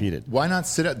being undefeated? Why not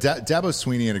sit up? Dabo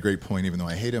Swinney had a great point, even though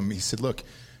I hate him. He said, look,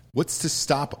 what's to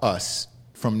stop us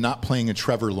from not playing a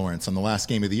Trevor Lawrence on the last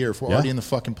game of the year if we're already in the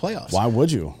fucking playoffs? Why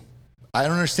would you? I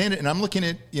don't understand it, and I'm looking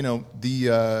at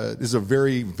this is a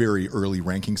very, very early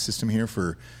ranking system here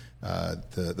for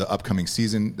the upcoming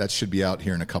season. That should be out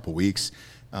here in a couple weeks.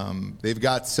 They've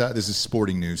got this is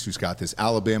Sporting News who's got this: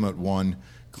 Alabama at 1,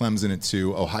 Clemson at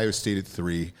 2, Ohio State at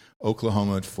 3,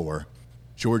 Oklahoma at 4,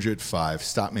 Georgia at 5.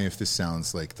 Stop me if this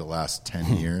sounds like the last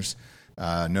 10 years.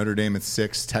 Notre Dame at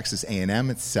 6, Texas A&M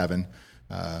at 7,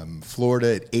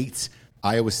 Florida at 8,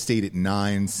 Iowa State at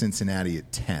 9, Cincinnati at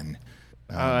 10.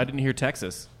 I didn't hear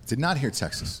Texas. Did not hear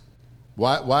Texas.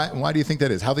 Why do you think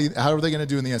that is? How are they going to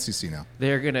do in the SEC now?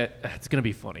 It's gonna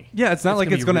be funny. Yeah, it's not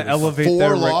like it's going to elevate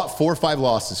 4 or 5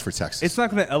 losses for Texas. It's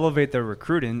not going to elevate their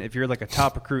recruiting. If you're like a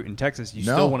top recruit in Texas, you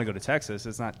still want to go to Texas.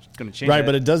 It's not going to change. Right,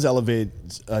 but it does elevate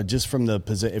just from the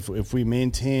position. If we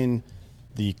maintain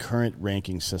the current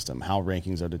ranking system, how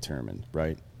rankings are determined,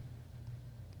 right?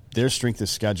 Their strength of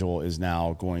schedule is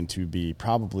now going to be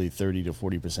probably 30 to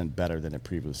 40% better than it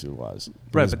previously was.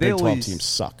 Right, but Big 12 teams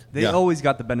suck. They always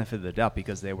got the benefit of the doubt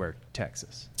because they were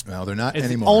Texas. Well, they're not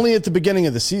anymore. Only at the beginning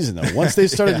of the season, though. Once they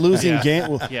started losing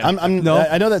games, I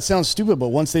know that sounds stupid, but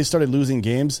once they started losing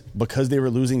games, because they were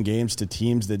losing games to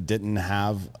teams that didn't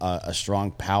have a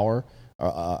strong power,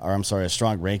 a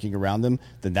strong ranking around them,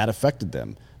 then that affected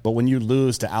them. But when you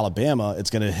lose to Alabama, it's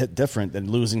going to hit different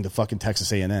than losing to fucking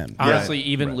Texas A&M.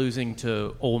 Honestly, losing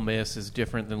to Ole Miss is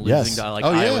different than losing to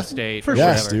Iowa State.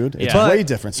 Yes, dude. It's way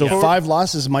different. So 5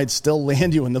 losses might still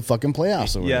land you in the fucking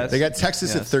playoffs. Yes. They got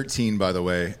Texas at 13, by the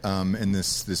way, in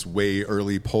this way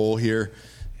early poll here.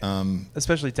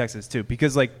 Especially Texas, too,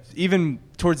 because even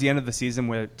towards the end of the season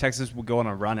where Texas would go on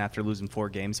a run after losing 4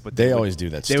 games, but they always do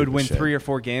that. They would win 3 or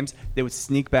 4 games. They would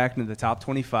sneak back into the top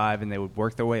 25, and they would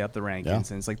work their way up the rankings.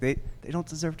 And it's like they don't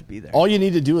deserve to be there. All you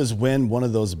need to do is win one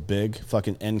of those big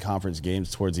fucking end conference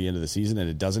games towards the end of the season, and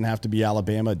it doesn't have to be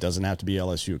Alabama. It doesn't have to be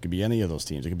LSU. It could be any of those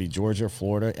teams. It could be Georgia,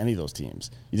 Florida, any of those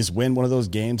teams. You just win one of those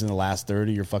games in the last third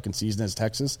of your fucking season as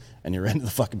Texas, and you're into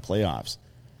the fucking playoffs.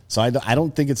 So I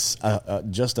don't think it's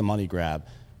just a money grab,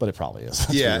 but it probably is.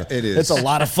 It is. It's a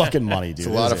lot of fucking money, dude.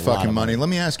 It's a lot of fucking money. Let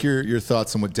me ask your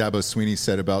thoughts on what Dabo Swinney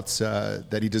said about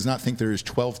that he does not think there is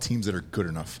 12 teams that are good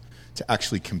enough to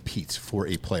actually compete for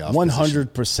a playoff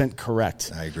 100%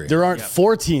 correct. I agree. There aren't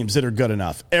 4 teams that are good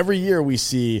enough. Every year we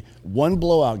see one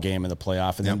blowout game in the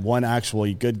playoff and then one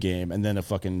actually good game and then a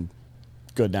fucking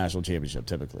good national championship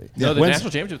typically. No, the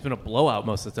national championship's been a blowout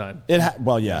most of the time.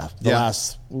 The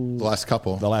last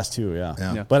couple. The last 2, yeah.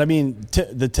 Yeah. But I mean,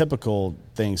 the typical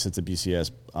thing since the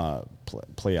BCS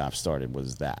playoffs started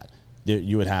was that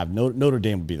you would have Notre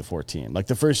Dame would be the 4th team. Like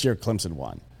the first year Clemson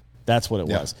won. That's what it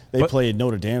was. They played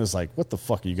Notre Dame. It was like, what the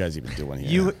fuck are you guys even doing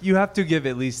here? You have to give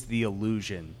at least the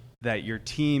illusion that your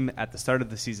team at the start of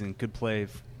the season could play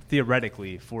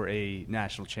theoretically for a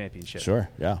national championship. Sure,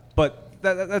 yeah. But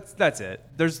that's it.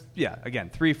 There's, again,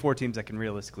 3-4 teams that can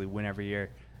realistically win every year.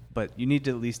 But you need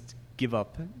to at least give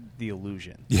up the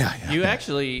illusion. Yeah. You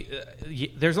actually,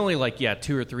 there's only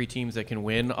 2 or 3 teams that can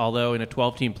win, although in a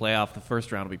 12-team playoff, the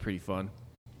first round will be pretty fun.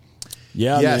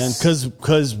 Yeah, yes. man,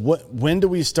 because when do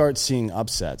we start seeing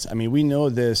upsets? I mean, we know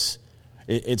this.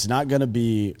 It's not going to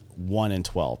be 1 in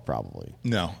 12 probably.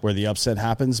 No. Where the upset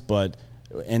happens, but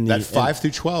in that 5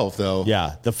 through 12, though.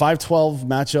 Yeah, the 5-12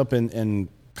 matchup in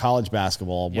college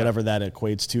basketball, whatever that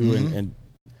equates to, and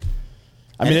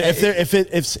I mean,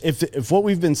 if what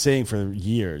we've been saying for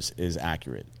years is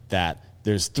accurate, that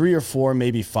there's 3 or 4,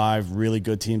 maybe 5 really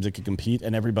good teams that could compete,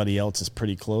 and everybody else is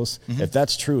pretty close. If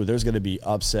that's true, there's going to be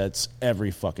upsets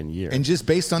every fucking year. And just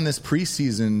based on this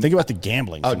preseason, think about the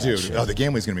gambling. Oh, dude, the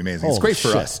gambling's going to be amazing. It's great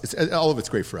for us. All of it's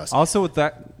great for us. Also, with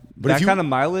that kind of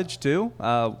mileage too,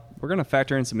 we're going to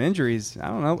factor in some injuries. I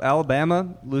don't know.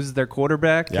 Alabama loses their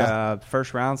quarterback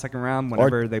first round, second round,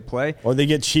 whenever they play. Or they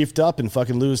get chiefed up and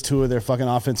fucking lose 2 of their fucking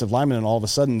offensive linemen, and all of a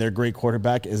sudden their great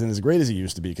quarterback isn't as great as he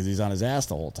used to be because he's on his ass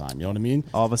the whole time. You know what I mean?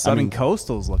 All of a sudden,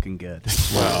 Coastal's looking good.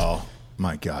 Well,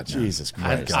 my God, John. Jesus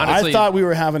Christ. Honestly, I thought we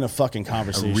were having a fucking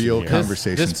conversation. A real here.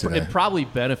 conversation today. It probably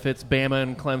benefits Bama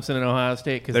and Clemson and Ohio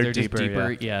State because they're deeper, just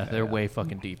deeper. yeah. They're way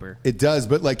fucking deeper. It does,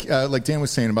 but like Dan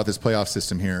was saying about this playoff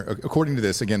system here, according to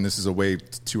this, again, this is a way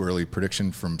too early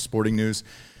prediction from Sporting News.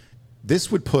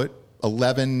 This would put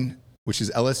 11, which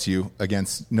is LSU,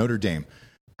 against Notre Dame.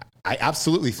 I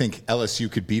absolutely think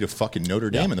LSU could beat a fucking Notre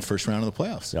Dame in the first round of the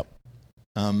playoffs. Yep.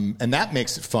 And that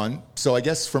makes it fun. So I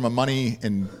guess from a money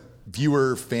and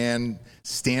viewer fan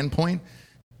standpoint,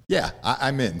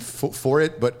 I'm in for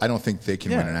it, but I don't think they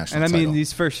can win a national title. And I mean,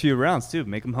 these first few rounds, too,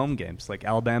 make them home games. Like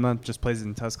Alabama just plays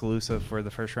in Tuscaloosa for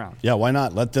the first round. Yeah, why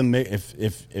not? Let them make,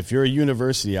 if you're a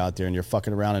university out there and you're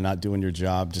fucking around and not doing your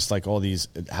job, just like all these,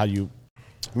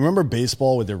 remember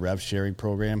baseball with their rev sharing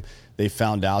program? They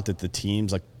found out that the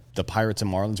teams, like the Pirates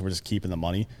and Marlins, were just keeping the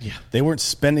money. Yeah. They weren't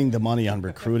spending the money on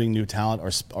recruiting new talent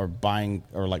or buying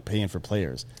or like paying for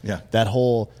players. Yeah. That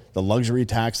the luxury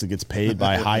tax that gets paid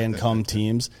by high income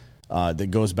teams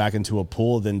that goes back into a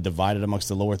pool, then divided amongst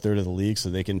the lower third of the league so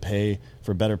they can pay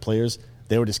for better players.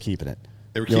 They were just keeping it.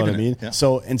 They were keeping what I mean? Yeah.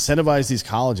 So incentivize these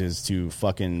colleges to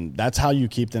that's how you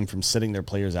keep them from sitting their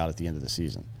players out at the end of the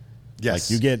season. Yes.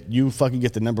 Like you fucking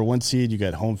get the number 1 seed, you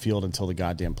get home field until the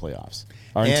goddamn playoffs.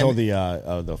 Or until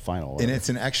the final. And it's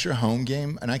an extra home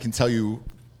game, and I can tell you,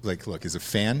 like, look, as a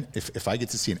fan, if I get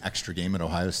to see an extra game at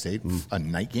Ohio State, a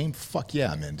night game, fuck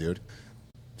yeah, I'm in, dude.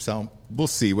 So we'll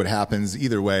see what happens.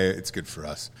 Either way, it's good for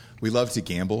us. We love to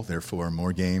gamble, therefore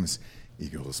more games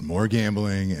equals more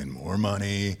gambling and more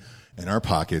money in our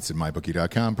pockets at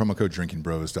mybookie.com. Promo code Drinking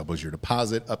Bros doubles your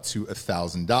deposit up to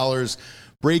 $1,000.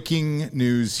 Breaking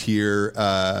news here.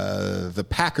 The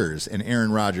Packers and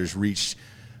Aaron Rodgers reached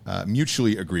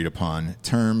mutually agreed upon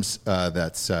terms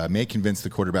that may convince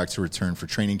the quarterback to return for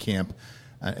training camp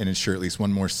and ensure at least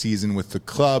one more season with the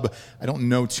club. I don't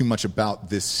know too much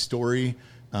about this story.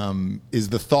 Is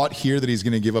the thought here that he's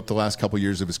going to give up the last couple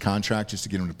years of his contract just to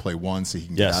get him to play one so he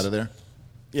can get out of there?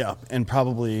 Yeah, and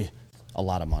probably a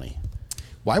lot of money.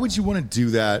 Why would you want to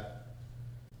do that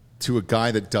to a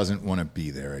guy that doesn't want to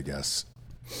be there, I guess?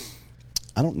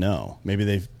 I don't know. Maybe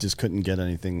they just couldn't get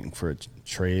anything for a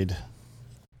trade.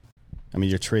 I mean,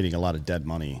 you're trading a lot of dead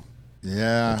money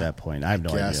at that point. I have no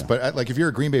idea. But like, if you're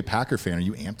a Green Bay Packer fan, are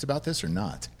you amped about this or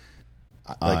not?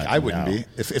 Like, I wouldn't be.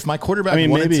 If my quarterback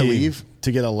wanted to leave.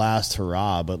 To get a last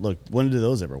hurrah, but look, when do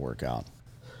those ever work out?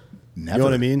 Never. You know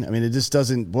what I mean? I mean, it just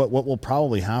doesn't. What will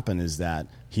probably happen is that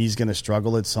he's going to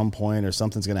struggle at some point, or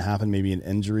something's going to happen, maybe an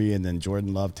injury, and then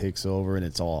Jordan Love takes over, and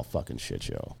it's all a fucking shit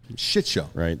show. Shit show.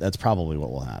 Right? That's probably what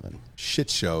will happen. Shit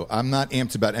show. I'm not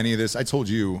amped about any of this. I told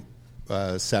you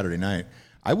Saturday night,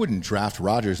 I wouldn't draft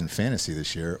Rodgers in fantasy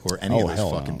this year, or any of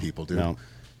those fucking people, dude. No.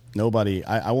 Nobody.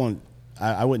 I won't.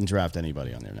 I wouldn't draft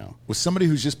anybody on there now. With somebody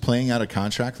who's just playing out a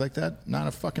contract like that, not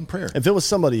a fucking prayer. If it was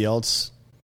somebody else,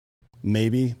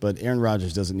 maybe, but Aaron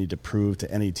Rodgers doesn't need to prove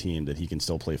to any team that he can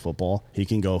still play football. He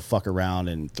can go fuck around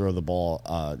and throw the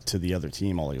ball to the other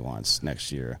team all he wants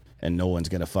next year, and no one's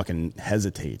going to fucking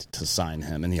hesitate to sign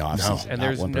him in the offseason. And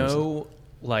there's no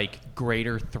like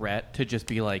greater threat to just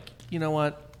be like, you know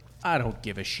what? I don't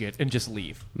give a shit, and just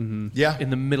leave. Mm-hmm. Yeah. In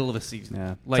the middle of a season.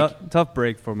 Yeah. Like, tough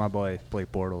break for my boy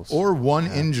Blake Bortles. Or one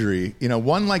injury,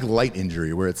 one like light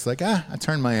injury where it's like, I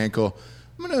turned my ankle.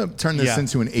 I'm going to turn this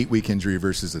into an 8-week injury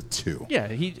versus a 2. Yeah,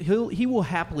 he will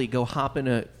happily go hop in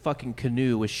a fucking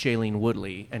canoe with Shailene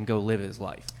Woodley and go live his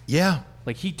life. Yeah.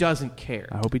 Like, he doesn't care.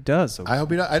 I hope he does. So I hope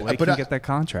he does. Blake can get that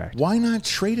contract. Why not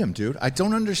trade him, dude? I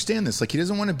don't understand this. Like, he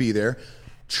doesn't want to be there.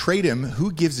 Trade him.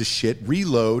 Who gives a shit?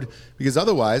 Reload. Because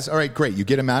otherwise, all right, great. You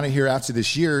get him out of here after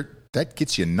this year. That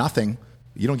gets you nothing.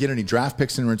 You don't get any draft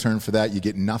picks in return for that. You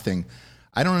get nothing.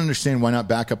 I don't understand why not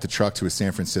back up the truck to a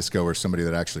San Francisco or somebody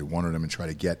that actually wanted him and try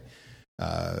to get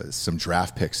some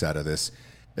draft picks out of this.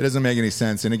 It doesn't make any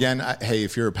sense. And again, hey,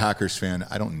 if you're a Packers fan,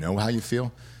 I don't know how you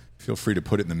feel. Feel free to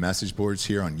put it in the message boards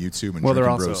here on YouTube. And they're Drinking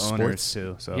also Bros owners Sports.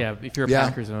 too. So Yeah, if you're a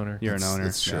Packers owner. you're an owner.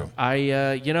 That's true.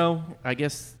 I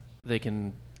guess they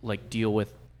can like deal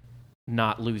with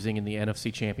not losing in the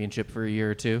NFC Championship for a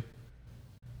year or two.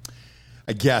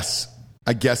 I guess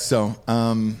so.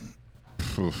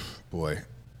 Boy,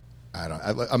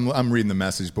 I'm reading the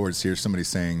message boards here. Somebody's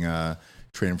saying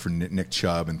trade him for Nick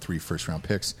Chubb and 3 first-round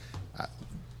picks.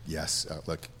 Yes,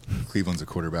 look, Cleveland's a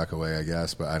quarterback away, I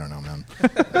guess, but I don't know,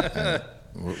 man.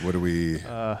 What are we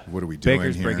doing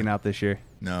Baker's here? breaking out this year.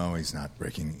 No, he's not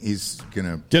breaking. He's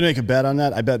gonna make a bet on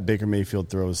that? I bet Baker Mayfield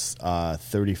throws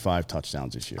 35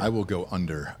 touchdowns this year. I will go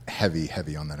under, heavy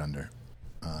on that under.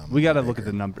 We got to look at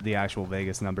the number, the actual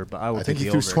Vegas number, but I think he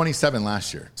the threw over. 27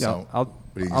 last year. So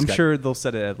I'm sure they'll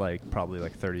set it at probably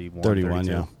 31. 31,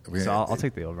 32. yeah. So I'll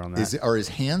take the over on that. Are his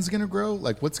hands going to grow?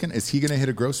 Like, is he going to hit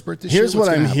a growth spurt this Here's year?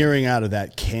 what I'm hearing out of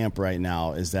that camp right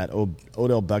now is that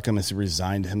Odell Beckham has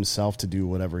resigned himself to do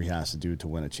whatever he has to do to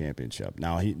win a championship.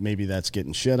 Now, maybe that's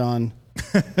getting shit on.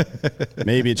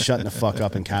 Maybe it's shutting the fuck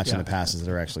up and catching the passes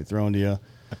that are actually thrown to you.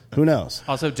 Who knows?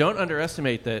 Also, don't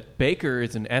underestimate that Baker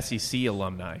is an SEC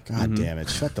alumni. God damn it.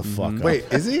 Shut the fuck up. Wait,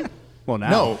 is he? Well, now.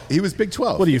 No, he was Big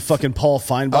 12. What are you, fucking Paul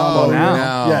Feinbaum? Oh,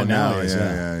 now. Yeah, now he is,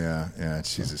 Yeah,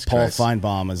 Jesus Paul Christ.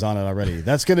 Feinbaum is on it already.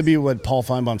 That's going to be what Paul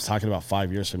Feinbaum's talking about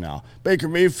 5 years from now. Baker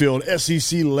Mayfield,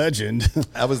 SEC legend.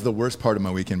 That was the worst part of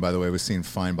my weekend, by the way, was seeing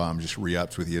Feinbaum just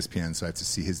re-upped with ESPN, so I have to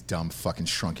see his dumb fucking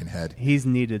shrunken head. He's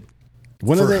needed.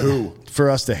 Who?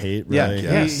 For us to hate, really.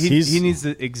 Yeah, Yes. he needs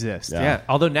to exist. Yeah.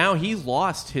 Although now he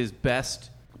lost his best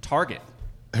target,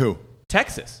 Who?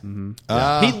 Texas. He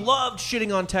loved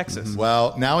shitting on Texas.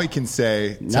 Well, now he can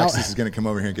say Texas is going to come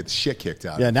over here and get the shit kicked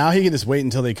out of him. Yeah, now he can just wait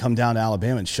until they come down to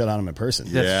Alabama and shut on him in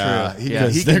person. That's true. He Yeah.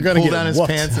 can They're gonna pull get down his whooped.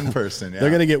 pants in person. Yeah. They're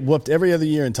going to get whooped every other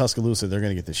year in Tuscaloosa. They're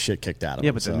going to get the shit kicked out of them.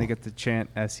 Yeah, but then they get to chant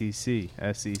SEC.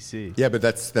 Yeah, but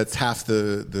that's half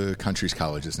the country's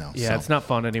colleges now. Yeah, so. it's not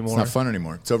fun anymore. It's not fun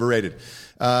anymore. It's overrated.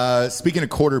 Speaking of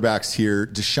quarterbacks here,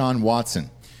 Deshaun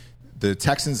Watson. The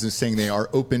Texans are saying they are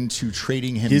open to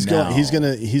trading him now. He's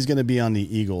gonna be on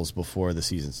the Eagles before the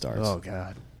season starts. Oh,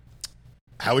 God.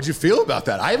 How would you feel about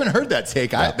that? I haven't heard that take.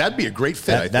 That'd be a great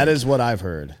fit, I think. That is what I've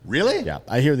heard. Really? Yeah.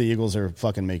 I hear the Eagles are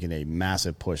fucking making a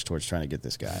massive push towards trying to get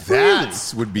this guy.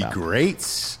 That would be great.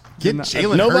 Get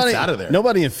Jalen Hurts out of there.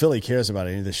 Nobody in Philly cares about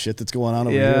any of the shit that's going on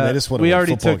over here. Yeah, They just want to we win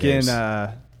already football took games.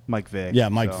 in Mike Vick. Yeah,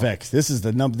 Mike Vick. This is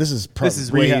the number. This is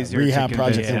way rehab, easier rehab to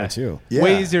project convince. number 2. Yeah.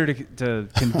 Way easier to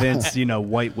convince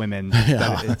white women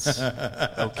that it's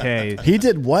okay. He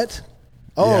did what?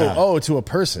 To a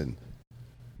person.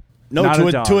 No, Not to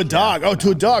a dog, to a dog. yeah. Oh,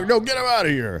 to a dog. No, get him out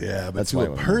of here. Yeah, but That's to white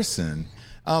a women. person.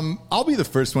 I'll be the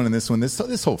first one in this one.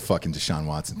 This whole fucking Deshaun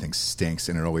Watson thing stinks,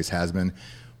 and it always has been.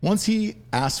 Once he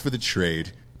asked for the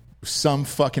trade, some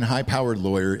fucking high-powered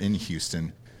lawyer in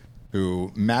Houston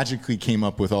who magically came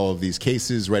up with all of these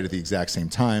cases right at the exact same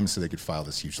time so they could file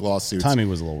this huge lawsuit. Timing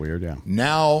was a little weird, yeah.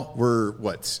 Now we're,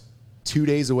 2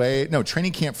 days away? No,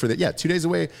 training camp for that. Yeah, 2 days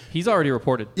away. He's already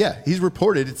reported. Yeah, he's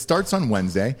reported. It starts on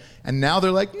Wednesday, and now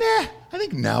they're like, nah, I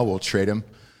think now we'll trade him.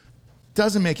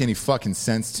 Doesn't make any fucking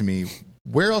sense to me.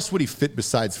 Where else would he fit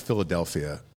besides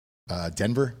Philadelphia?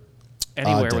 Denver?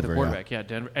 Anywhere with Denver, a quarterback. Yeah,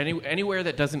 Denver. Anywhere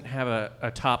that doesn't have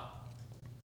a top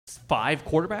 5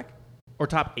 quarterback or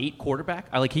top 8 quarterback.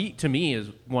 He to me is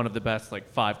one of the best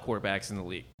 5 quarterbacks in the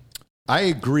league. I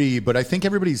agree, but I think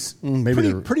everybody's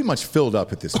pretty much filled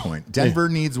up at this point. Denver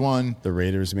needs one. The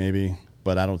Raiders maybe,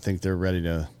 but I don't think they're ready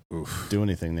to do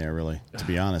anything there, really, to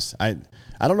be honest.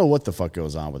 I don't know what the fuck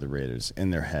goes on with the Raiders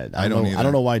in their head. I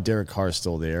don't know why Derek Carr is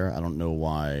still there. I don't know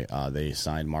why they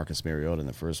signed Marcus Mariota in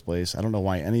the first place. I don't know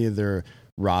why any of their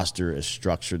roster is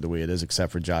structured the way it is,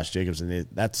 except for Josh Jacobs, and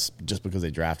that's just because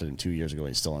they drafted him 2 years ago and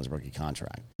he's still on his rookie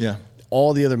contract. Yeah.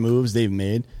 All the other moves they've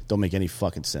made don't make any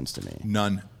fucking sense to me.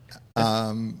 None.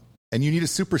 And you need a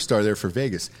superstar there for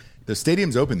Vegas. The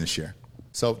stadium's open this year.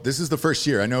 So this is the first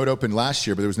year. I know it opened last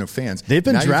year, but there was no fans. They've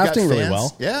been Now you've got drafting really fans.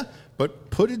 well. Yeah, but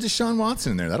put a Deshaun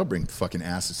Watson in there. That'll bring fucking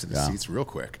asses to the seats real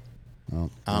quick. Well,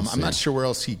 I'm not sure where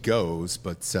else he goes,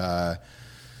 but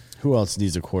Who else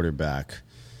needs a quarterback?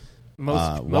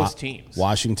 Most teams.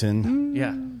 Washington.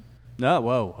 Yeah. No,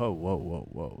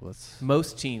 whoa.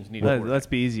 Most teams need a quarterback. Let's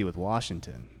be easy with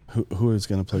Washington. Who is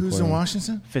going to play Who's in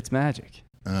Washington? Fitzmagic.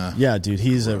 Yeah, dude,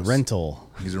 he's a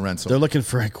rental. He's a rental. They're looking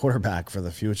for a quarterback for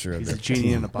the future of He's their a genie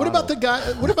team. in a bottle. What about the guy?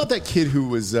 What about that kid who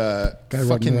was fucking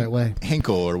the right way.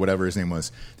 Hinkle or whatever his name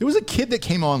was? There was a kid that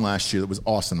came on last year that was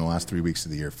awesome the last 3 weeks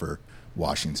of the year for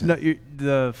Washington. No,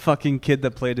 the fucking kid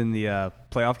that played in the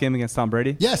playoff game against Tom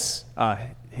Brady? Yes.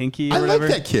 Hinkie or I whatever?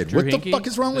 like that kid. Drew What Hinkey? the fuck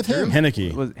is wrong with him?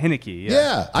 Henneke. Was Henneke,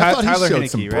 Yeah, I thought he Tyler showed Henneke,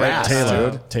 some right? brass,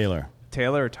 dude.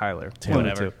 Taylor or Tyler?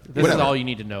 Whatever. This is all you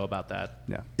need to know about that.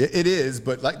 Yeah. It is,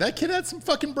 but like that kid had some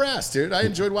fucking brass, dude. I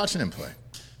enjoyed watching him play.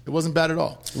 It wasn't bad at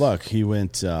all. Look, he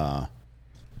went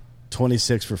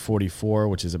 26 for 44,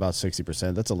 which is about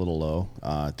 60%. That's a little low.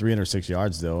 306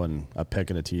 yards, though, and a pick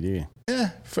and a TD. Yeah,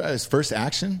 for his first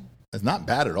action, that's not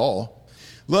bad at all.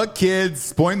 Look, kids,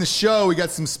 supporting the show, we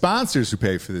got some sponsors who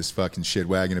pay for this fucking shit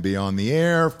wagon to be on the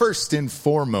air. First and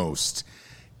foremost,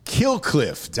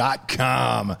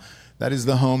 KillCliff.com. That is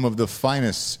the home of the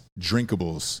finest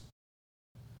drinkables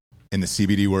in the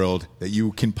CBD world that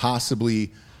you can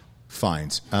possibly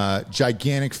find.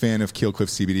 Gigantic fan of Killcliff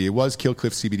CBD. It was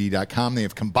KillCliffCBD.com. They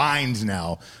have combined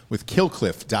now with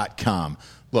KillCliff.com.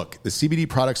 Look, the CBD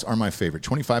products are my favorite.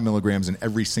 25 milligrams in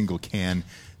every single can.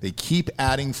 They keep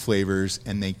adding flavors,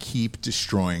 and they keep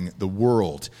destroying the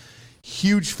world.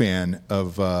 Huge fan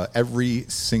of every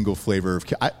single flavor of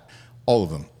all of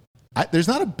them. There's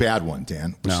not a bad one,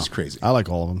 Dan, which is crazy. I like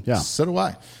all of them, yeah. So do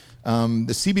I.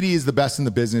 The CBD is the best in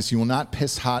the business. You will not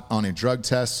piss hot on a drug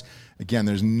test. Again,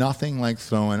 there's nothing like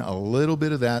throwing a little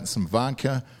bit of that and some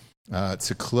vodka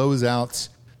to close out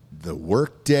the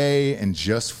work day and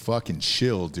just fucking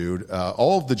chill, dude.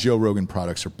 All of the Joe Rogan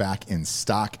products are back in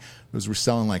stock. Those were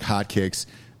selling like hotcakes.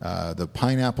 The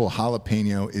pineapple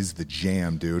jalapeno is the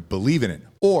jam, dude. Believe in it.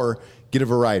 Or get a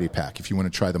variety pack if you want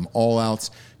to try them all out.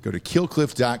 Go to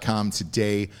killcliff.com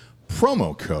today.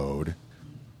 Promo code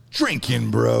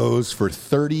Drinking Bros for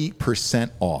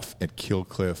 30% off at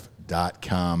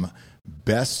killcliff.com.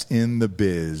 Best in the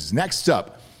biz. Next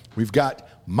up, we've got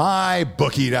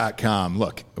mybookie.com.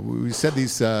 Look, we said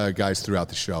these guys throughout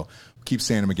the show. We'll keep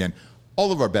saying them again.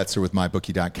 All of our bets are with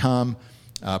mybookie.com.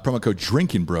 Promo code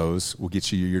Drinking Bros will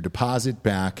get you your deposit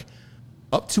back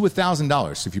up to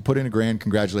 $1,000. So if you put in $1,000,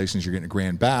 congratulations, you're getting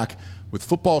 $1,000 back. With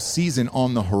football season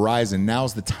on the horizon,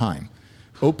 now's the time.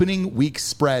 Opening week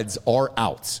spreads are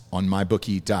out on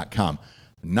mybookie.com.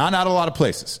 Not out a lot of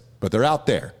places, but they're out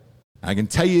there. I can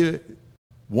tell you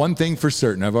one thing for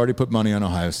certain. I've already put money on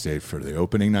Ohio State for the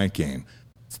opening night game.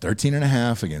 It's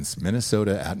 13.5 against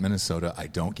Minnesota at Minnesota. I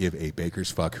don't give a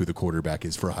baker's fuck who the quarterback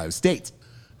is for Ohio State.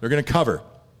 They're going to cover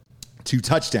 2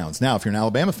 touchdowns. Now, if you're an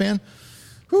Alabama fan,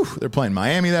 they're playing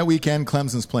Miami that weekend.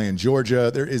 Clemson's playing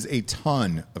Georgia. There is a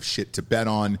ton of shit to bet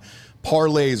on.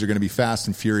 Parlays are going to be fast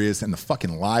and furious, and the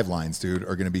fucking live lines, dude,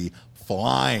 are going to be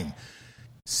flying.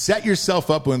 Set yourself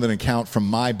up with an account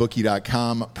from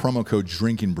mybookie.com. Promo code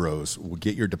Drinking Bros will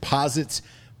get your deposits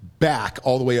back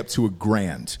all the way up to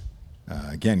 $1,000.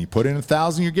 Again, you put in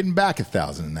 $1,000, you're getting back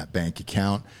 $1,000 in that bank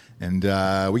account. And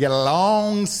we got a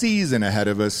long season ahead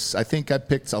of us. I think I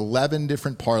picked 11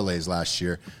 different parlays last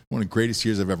year. One of the greatest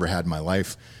years I've ever had in my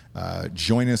life.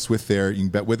 Join us with there. You can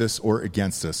bet with us or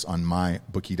against us on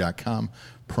mybookie.com.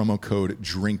 Promo code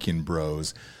Drinking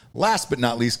Bros. Last but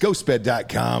not least,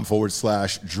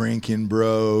 ghostbed.com/Drinking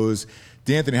Bros.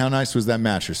 D'Anthony, how nice was that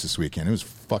mattress this weekend? It was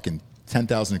fucking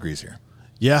 10,000 degrees here.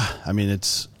 Yeah, I mean,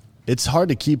 it's hard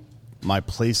to keep my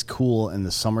place cool in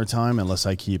the summertime unless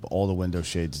I keep all the window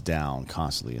shades down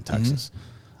constantly in Texas.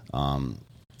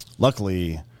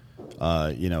 Luckily,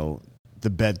 the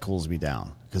bed cools me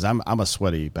down because I'm a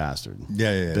sweaty bastard.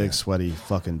 Big sweaty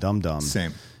fucking dum-dum.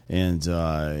 Same. And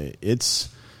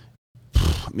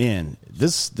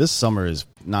this summer is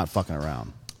not fucking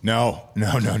around. No.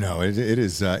 It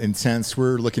is intense.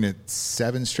 We're looking at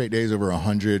 7 straight days over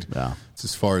 100. Yeah. It's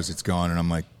as far as it's gone, and I'm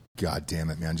like, God damn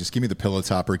it, man. Just give me the pillow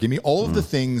topper. Give me all of the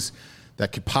things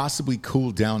that could possibly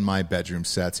cool down my bedroom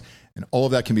sets. And all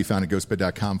of that can be found at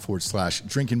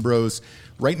ghostbed.com/Drinking Bros.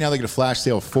 Right now, they get a flash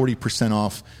sale of 40%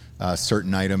 off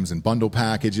certain items and bundle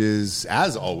packages.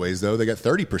 As always, though, they got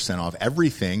 30% off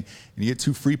everything, and you get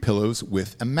 2 free pillows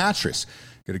with a mattress.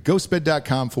 Go to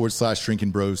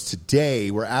ghostbed.com/Drinking Bros today,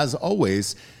 where, as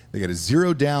always, they got a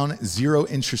 0 down, 0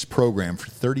 interest program for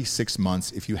 36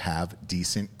 months if you have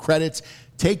decent credit.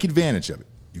 Take advantage of it.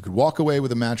 You could walk away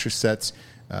with a mattress set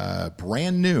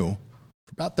brand new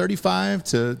for about $35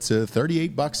 to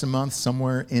 $38 a month,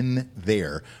 somewhere in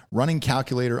there. Running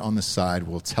calculator on the side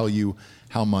will tell you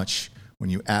how much when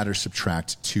you add or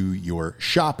subtract to your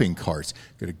shopping cart.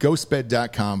 Go to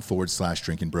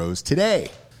ghostbed.com/drinkingbros today.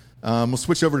 We'll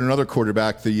switch over to another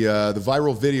quarterback. The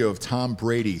viral video of Tom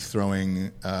Brady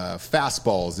throwing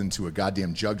fastballs into a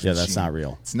goddamn jugs machine. Yeah, that's not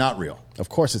real. It's not real. Of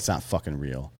course it's not fucking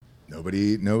real.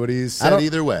 Nobody's said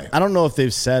either way. I don't know if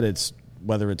they've said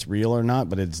whether it's real or not,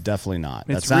 but it's definitely not.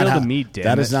 It's That's real not to me, damn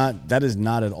that it. is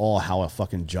not at all how a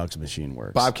fucking jugs machine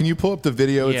works. Bob, can you pull up the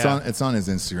video? Yeah. It's on his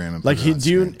Instagram. And Like put it on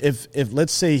screen. if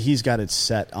let's say he's got it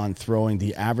set on throwing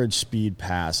the average speed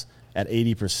pass at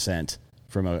 80%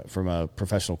 from a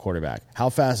professional quarterback. How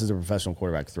fast does a professional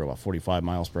quarterback throw? About 45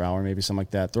 miles per hour, maybe something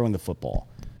like that. Throwing the football,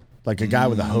 like a guy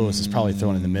with a hose is probably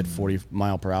throwing in the mid 40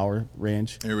 mile per hour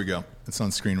range. Here we go. It's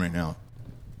on screen right now.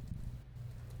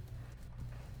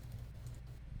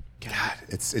 God,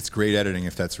 it's great editing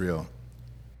if that's real.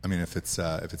 I mean, if it's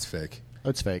fake.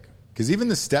 It's fake. Because even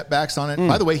the step backs on it.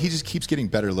 By the way, he just keeps getting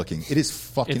better looking. It is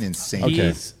fucking insane.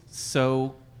 He's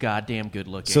so goddamn good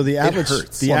looking. So the average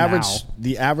hurts. the Well, average now.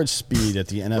 the average speed at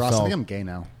the Ross, I think I'm NFL. gay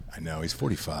now. I know he's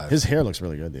 45. His hair looks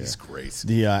really good there. He's great.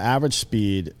 The average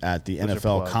speed at the are NFL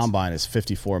plugs. combine is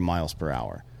 54 miles per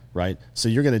hour, right? So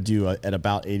you're going to do at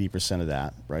about 80% of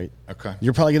that, right? Okay.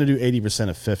 You're probably going to do 80%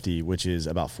 of 50, which is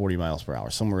about 40 miles per hour,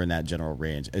 somewhere in that general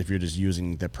range, if you're just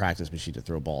using the practice machine to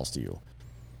throw balls to you.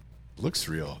 Looks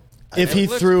real. If It he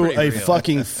looks threw pretty a real.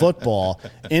 fucking football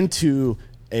into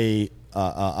a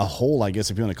hole, I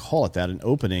guess if you want to call it that, an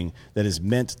opening that is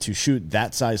meant to shoot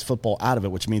that size football out of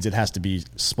it, which means it has to be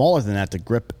smaller than that to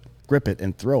grip it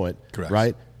and throw it, Correct.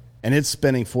 right? And it's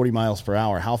spinning 40 miles per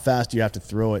hour. How fast do you have to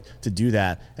throw it to do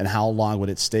that? And how long would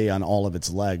it stay on all of its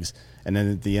legs? And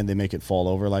then at the end, they make it fall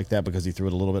over like that because he threw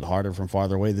it a little bit harder from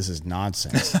farther away. This is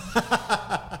nonsense.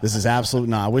 This is absolute.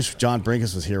 No, I wish John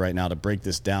Brinkus was here right now to break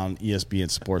this down. ESPN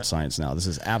Sports Science. Now, this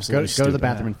is absolutely Go to stupid. the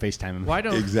bathroom and FaceTime him. why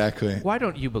don't Exactly. Why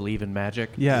don't you believe in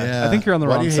magic? Yeah, I think you're on the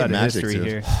Why do wrong you hate side of magic, history dude?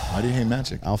 here. Why do you hate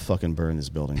magic? I'll fucking burn this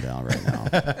building down right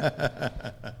now.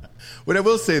 What I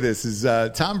will say this is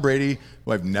Tom Brady,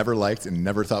 who I've never liked and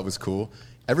never thought was cool,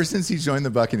 ever since he joined the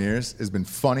Buccaneers, has been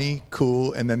funny,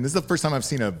 cool, and then this is the first time I've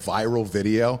seen a viral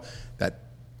video that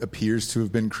appears to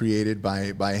have been created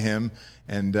by him.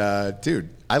 And dude,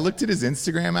 I looked at his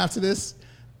Instagram after this.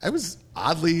 I was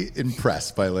oddly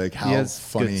impressed by like how has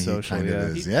funny good he social, kind yeah. of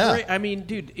is. He's Yeah. great. I mean,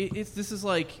 dude, this is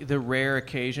like the rare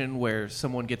occasion where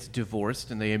someone gets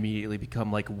divorced and they immediately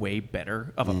become like way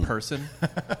better of a person.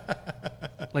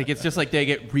 Like it's just like they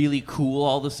get really cool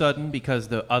all of a sudden because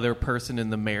the other person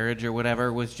in the marriage or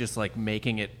whatever was just like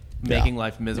making life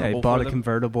Yeah, miserable. he bought for a them.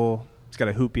 convertible. He's got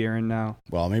a hoop ear in now.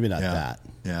 Well, maybe not Yeah. that.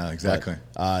 Yeah, exactly.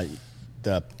 But,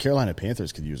 the Carolina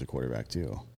Panthers could use a quarterback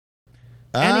too.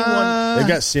 Anyone- They've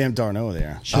got Sam Darnold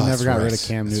there. Should never that's got right. rid of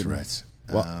Cam Newton. That's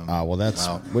right. Well, that's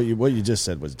wow. what you just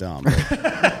said was dumb.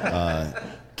 but-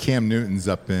 Cam Newton's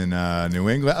up in New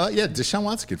England. Yeah, Deshaun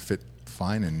Watson could fit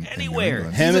fine in Anywhere. In New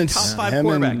England. him a and top five him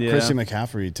quarterback. and Yeah. Christian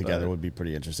McCaffrey together would be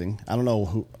pretty interesting. I don't know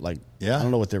who I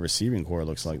don't know what their receiving core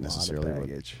looks like necessarily.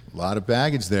 but- A lot of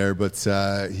baggage there, but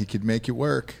he could make it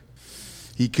work.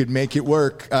 He could make it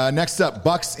work. Next up,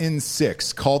 Bucks in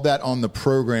 6. Called that on the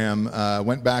program.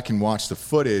 Went back and watched the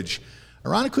footage.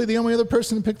 Ironically, the only other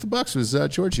person to pick the Bucks was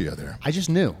Giorgio there. I just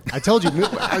knew. I told you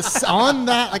on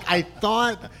that. Like I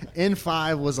thought in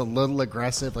 5 was a little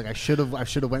aggressive. Like I should have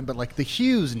went, but like the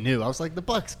Hughes knew. I was like the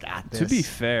Bucks got this. To be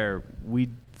fair, we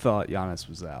thought Giannis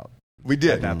was out. We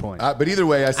did At that point. but either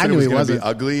way, I said I it knew was he going to be wasn't.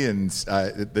 ugly, and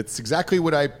that's exactly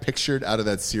what I pictured out of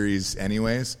that series,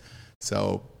 anyways.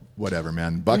 So whatever,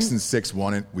 man. Bucks in 6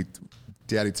 won it.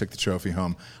 Daddy took the trophy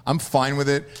home. I'm fine with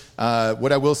it.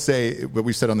 What I will say, what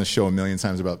we've said on the show a million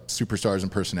times about superstars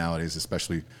and personalities,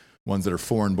 especially ones that are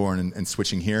foreign-born and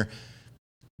switching here,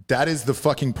 that is the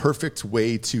fucking perfect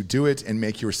way to do it and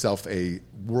make yourself a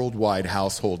worldwide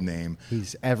household name.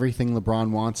 He's everything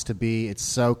LeBron wants to be. It's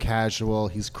so casual.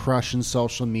 He's crushing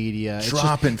social media. It's just-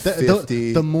 Dropping the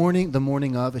 50. The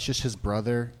morning of, it's just his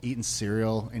brother eating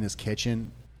cereal in his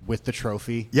kitchen with the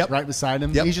trophy right beside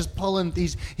him. Yep. He's just pulling.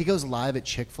 He goes live at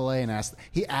Chick-fil-A and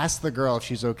asks the girl if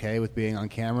she's okay with being on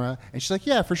camera, and she's like,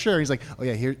 "Yeah, for sure." He's like, "Oh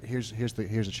yeah, here's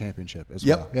a championship as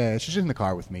Yep. well." Yeah, she's in the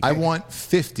car with me. I want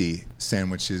 50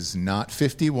 sandwiches, not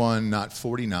 51, not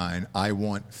 49. I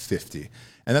want 50.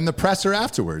 And then the presser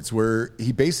afterwards, where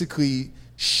he basically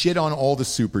shit on all the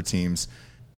super teams,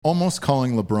 almost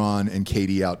calling LeBron and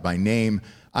KD out by name.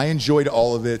 I enjoyed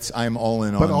all of it. I'm all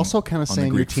in on. But also kind of on the saying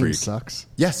your Greek team freak. sucks.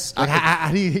 Yes, Like,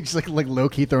 how do you just like low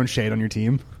key throwing shade on your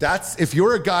team? that's if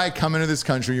you're a guy coming to this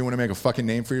country, you want to make a fucking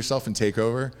name for yourself and take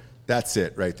over. That's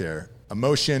it right there.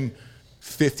 Emotion,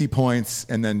 50 points,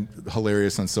 and then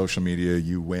hilarious on social media.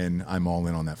 You win. I'm all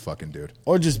in on that fucking dude.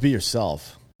 Or just be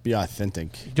yourself. Be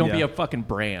authentic. Don't be Yeah. a fucking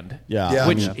brand. Yeah.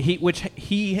 Which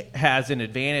he has an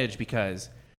advantage because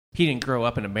he didn't grow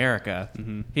up in America.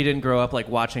 Mm-hmm. He didn't grow up like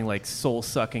watching like soul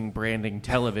sucking branding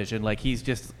television. Like he's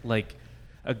just like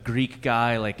a Greek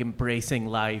guy, like embracing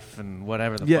life and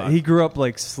whatever the Yeah, fuck. he grew up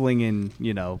like slinging,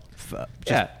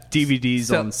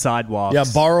 DVDs on sidewalks. Yeah,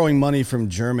 borrowing money from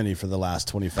Germany for the last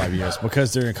 25 years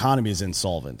because their economy is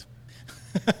insolvent.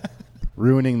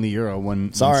 Ruining the euro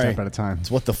one step at a time.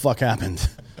 It's what the fuck happened.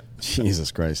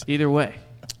 Jesus Christ. Either way.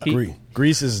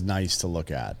 Greece is nice to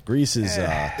look at. Greece is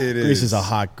Greece is a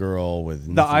hot girl with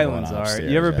The nothing islands going on are.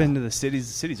 upstairs, You ever yeah. been to the cities?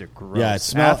 The cities are gross. Yeah, it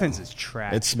smells. Athens is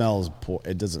trash. It smells poor.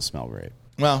 It doesn't smell great.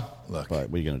 Well, look, But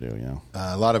what are you gonna do? You know,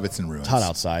 a lot of it's in ruins. it's hot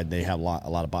outside. They have a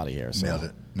lot of body hair. So. Nailed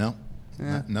it. No,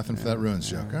 nothing for that ruins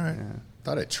joke. All right,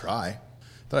 thought I'd try.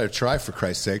 For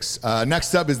Christ's sakes.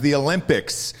 Next up is the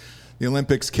Olympics. The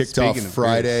Olympics kicked off Speaking of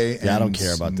Friday. Yeah, I don't and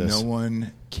care about this. No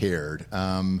one cared.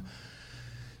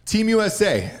 Team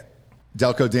USA,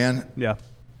 Delco Dan. Yeah.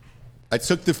 I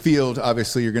took the field.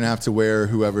 Obviously, you're going to have to wear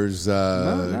whoever's.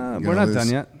 No, we're not done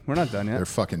yet. We're not done They're yet.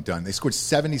 fucking done. They scored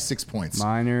 76 points.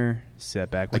 Minor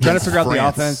setback. We're Against trying to figure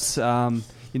out the France.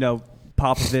 offense.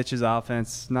 Popovich's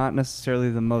offense, not necessarily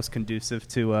the most conducive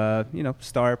to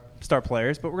star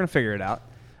players, but we're going to figure it out.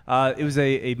 It was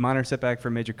a minor setback for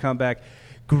a major comeback.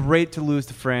 Great to lose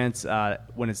to France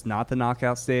when it's not the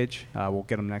knockout stage. We'll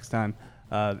get them next time.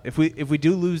 If we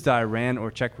do lose to Iran or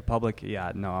Czech Republic,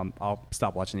 I'll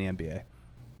stop watching the NBA.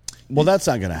 Well, that's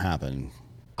not going to happen.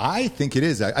 I think it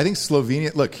is. I think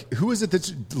Slovenia. Look, who is it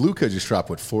that Luka just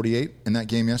dropped? 48 in that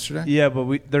game yesterday? Yeah,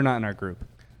 but they're not in our group.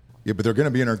 Yeah, but they're going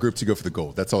to be in our group to go for the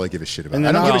gold. That's all I give a shit about. And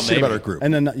I don't then- give a shit maybe. about our group.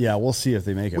 And then we'll see if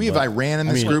they make it. We have but- Iran in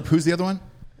this group. Who's the other one?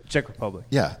 Czech Republic.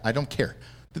 Yeah, I don't care.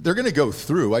 They're going to go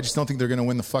through. I just don't think they're going to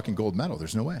win the fucking gold medal.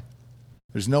 There's no way.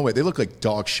 There's no way. They look like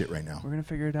dog shit right now. We're going to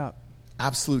figure it out.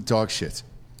 Absolute dog shit.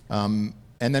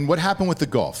 And then what happened with the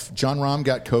golf? John Rahm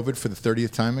got COVID for the 30th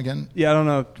time again? Yeah, I don't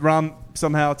know. Rahm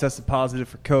somehow tested positive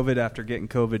for COVID after getting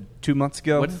COVID 2 months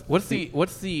ago. What's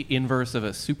the inverse of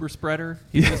a super spreader?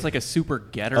 He's just like a super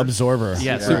getter. Absorber.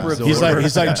 Yeah, super absorber.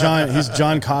 He's like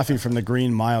John Coffey from the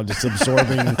Green Mile, just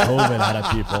absorbing COVID out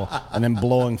of people and then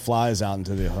blowing flies out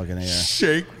into the fucking air.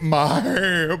 Shake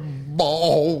my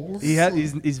balls. He's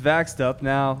vaxxed up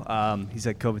now. He's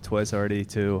had COVID twice already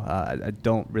too. I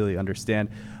don't really understand.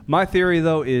 My theory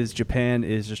though is Japan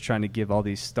is just trying to give all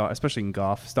these especially in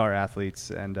golf, star athletes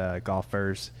and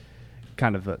golfers,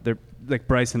 kind of they're like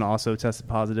Bryson also tested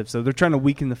positive, so they're trying to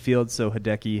weaken the field so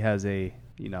Hideki has a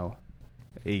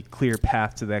clear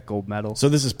path to that gold medal. So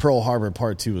this is Pearl Harbor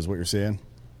Part 2 is what you're saying?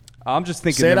 I'm just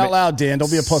thinking. Say it out loud, Dan.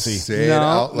 Don't be a pussy. Say it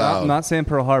out loud. I'm not saying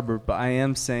Pearl Harbor, but I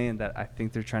am saying that I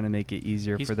think they're trying to make it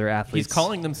easier for their athletes. He's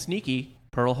calling them sneaky.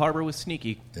 Pearl Harbor was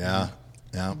sneaky. Yeah.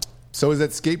 So is that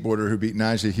skateboarder who beat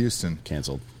Najee Houston.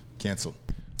 Canceled.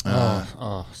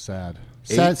 Sad.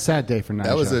 Sad day for Najee.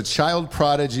 That was a child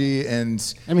prodigy,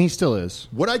 and I mean, he still is.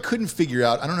 what I couldn't figure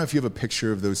out, I don't know if you have a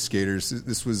picture of those skaters.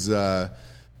 This was the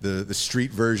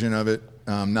street version of it,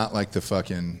 not like the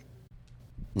fucking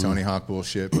Tony Hawk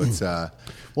bullshit, but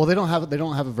Well, they don't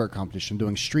have a vert competition.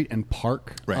 Doing street and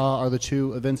park Right. are the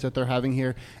two events that they're having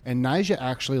here. And Nyjah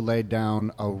actually laid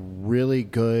down a really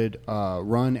good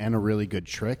run and a really good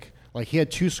trick. Like he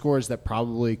had two scores that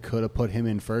probably could have put him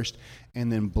in first, and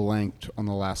then blanked on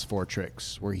the last four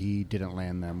tricks where he didn't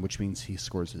land them, which means he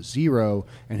scores a 0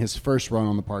 in his first run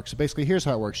on the park. So basically, here's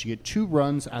how it works: you get 2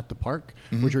 runs at the park,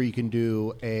 which where you can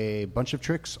do a bunch of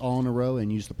tricks all in a row and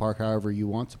use the park however you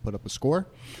want to put up a score.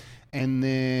 And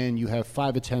then you have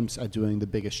 5 attempts at doing the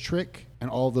biggest trick, and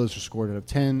all of those are scored out of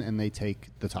 10, and they take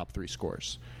the top 3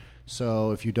 scores.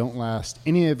 So if you don't last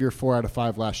any of your 4 out of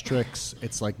 5 last tricks,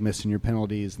 it's like missing your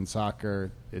penalties in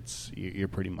soccer. You're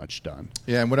pretty much done.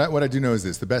 yeah. And what I do know is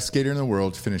this: the best skater in the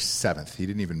world finished 7th. He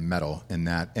didn't even medal in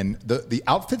that. And the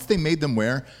outfits they made them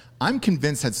wear, I'm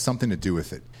convinced had something to do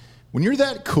with it. When you're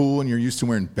that cool and you're used to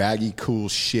wearing baggy, cool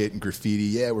shit and graffiti,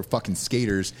 yeah, we're fucking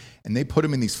skaters, and they put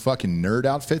them in these fucking nerd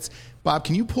outfits. Bob,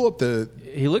 can you pull up the?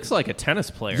 He looks like a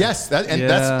tennis player. Yes,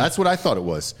 that's what I thought it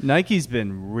was. Nike's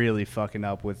been really fucking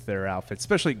up with their outfits,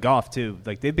 especially golf too.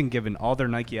 Like they've been giving all their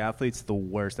Nike athletes the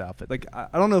worst outfit. Like I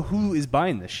don't know who is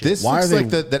buying this shit. This Why looks are like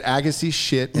they- that Agassi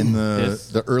shit in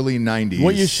the early 90s.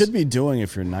 What you should be doing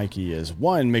if you're Nike is,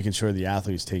 one, making sure the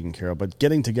athlete's taken care of, but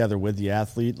getting together with the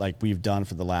athlete like we've done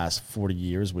for the last 40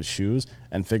 years with shoes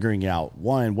and figuring out,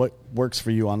 one, what works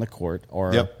for you on the court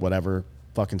or Yep. whatever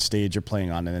fucking stage you're playing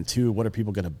on, and then 2, what are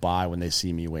people going to buy when they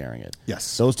see me wearing it?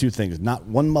 Yes. Those 2 things. Not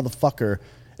one motherfucker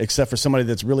except for somebody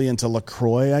that's really into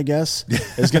LaCroix, I guess,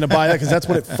 is going to buy that because that's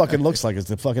what it fucking looks like. It's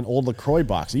the fucking old LaCroix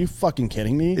box. Are you fucking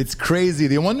kidding me? It's crazy.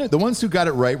 The ones who got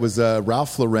it right was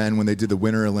Ralph Lauren when they did the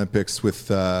Winter Olympics with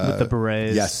the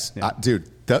berets. Yes, Yeah. dude,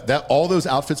 that all those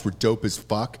outfits were dope as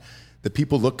fuck. The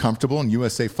people looked comfortable, and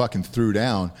USA fucking threw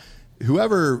down.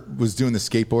 Whoever was doing the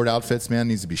skateboard outfits, man,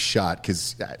 needs to be shot.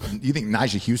 Because you think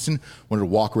Nyjah Houston wanted to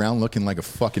walk around looking like a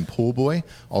fucking pool boy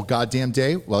all goddamn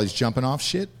day while he's jumping off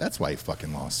shit? That's why he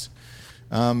fucking lost.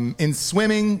 In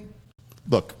swimming,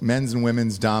 look, men's and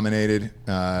women's dominated.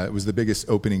 It was the biggest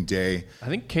opening day. I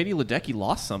think Katie Ledecky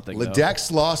lost something.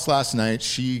 Ledeck's lost last night.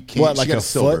 She came. What, like she got a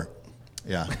silver. foot?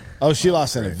 Yeah. Oh, she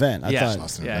lost an event. I Yeah,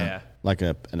 thought yeah. like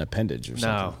an appendage or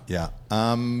something. No.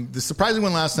 Yeah. The surprising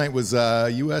one last night was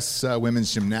U.S.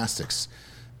 Women's Gymnastics.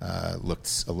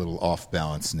 Looked a little off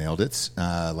balance, nailed it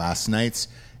last night.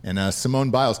 And Simone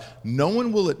Biles, no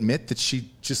one will admit that she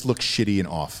just looked shitty and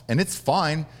off. And it's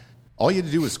fine. All you had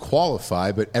to do was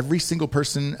qualify, but every single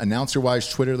person, announcer-wise,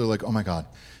 Twitter, they're like, oh my God,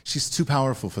 she's too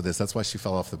powerful for this. That's why she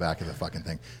fell off the back of the fucking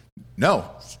thing. No,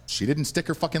 she didn't stick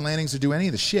her fucking landings or do any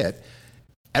of the shit.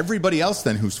 Everybody else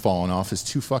then who's fallen off is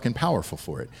too fucking powerful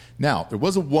for it. Now, there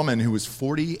was a woman who was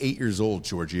 48 years old,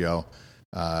 Giorgio,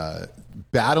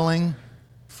 battling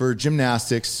for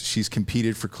gymnastics. She's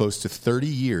competed for close to 30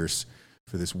 years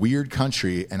for this weird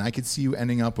country, and I could see you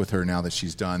ending up with her now that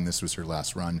she's done. This was her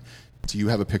last run. Do you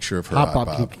have a picture of her? Hot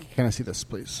Bob, can I see this,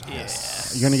 please?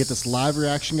 Yes. You're going to get this live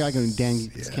reaction guy going to dang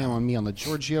his cam on me on the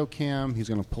Giorgio cam. He's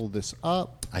going to pull this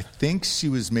up. I think she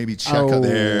was maybe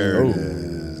There it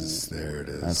is. There it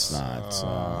is. That's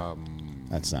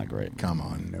not great. Come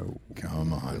on. No.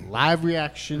 Come on. Live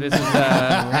reaction. This is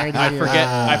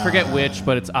I forget which,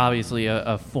 but it's obviously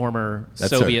a former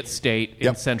Soviet state in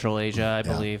Yep. Central Asia, I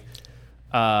believe.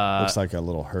 Looks like a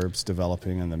little herbs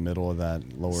developing in the middle of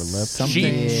that lower lip.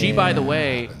 She, by the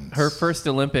way, her first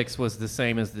Olympics was the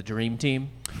same as the Dream Team.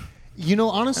 You know,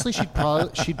 honestly, she'd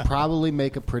probably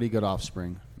make a pretty good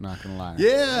offspring. Not gonna lie.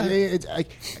 Yeah.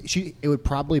 It would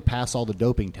probably pass all the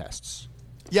doping tests,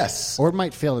 Yes. or it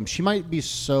might fail them. She might be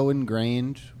so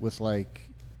ingrained with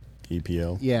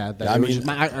EPO. yeah, that I mean,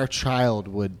 our child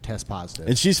would test positive.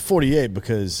 and she's 48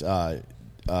 because, or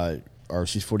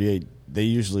she's 48. They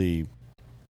usually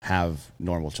have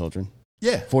normal children.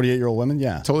 Yeah. 48-year-old women,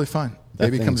 yeah. Totally fine. That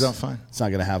Baby comes thing's- out fine. It's not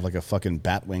going to have like a fucking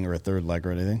bat wing or a third leg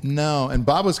or anything. No, and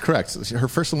Bob was correct. Her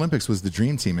first Olympics was the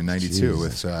Dream Team in '92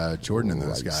 with Jordan and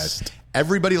those Christ. guys.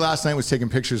 Everybody last night was taking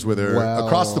pictures with her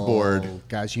across the board.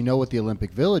 Guys, you know what the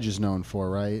Olympic Village is known for,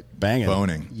 right? Banging.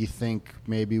 Boning. You think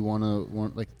maybe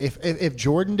one like if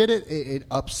Jordan did it, it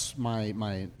ups my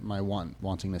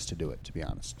wantingness to do it. To be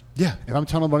honest, Yeah. If I'm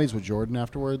tunnel buddies with Jordan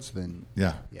afterwards, then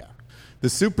Yeah. yeah. The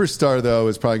superstar, though,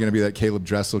 is probably going to be that Caleb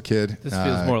Dressel kid. This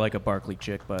feels more like a Barkley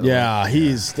chick, by the way. Yeah,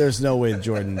 there's no way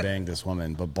Jordan banged this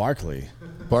woman, but Barkley.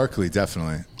 Barkley,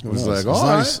 definitely. Was like, as all long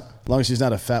right. as long as she's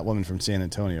not a fat woman from San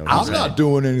Antonio. I'm not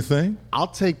doing anything. I'll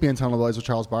take being tunnel buddies with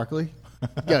Charles Barkley.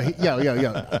 Yo,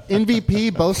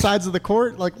 MVP, both sides of the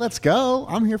court. Like, let's go.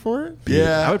 I'm here for it.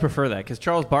 Yeah. I would prefer that because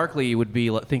Charles Barkley would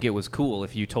think it was cool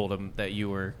if you told him that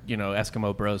you were,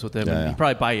 Eskimo bros with him, and he'd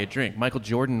probably buy you a drink. Michael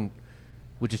Jordan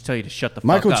would just tell you to shut the fuck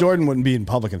Michael up. Jordan wouldn't be in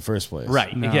public in first place.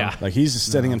 Right, yeah. Like he's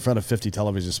just sitting in front of 50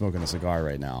 televisions smoking a cigar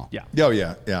right now. Yeah. Oh,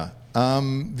 yeah.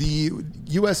 The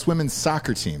U.S. women's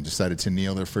soccer team decided to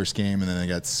kneel their first game, and then they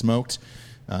got smoked.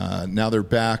 Now they're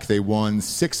back. They won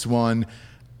 6-1.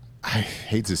 I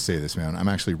hate to say this, man. I'm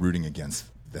actually rooting against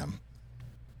them.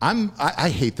 I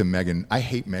hate Megan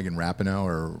Rapinoe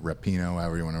or Rapinoe,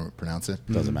 however you want to pronounce it.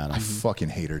 Doesn't matter. I fucking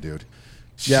hate her, dude.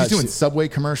 She's Yeah, doing she- Subway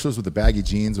commercials with the baggy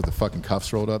jeans with the fucking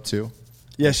cuffs rolled up, too.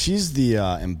 Yeah, she's the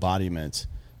embodiment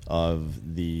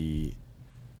of the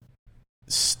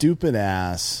stupid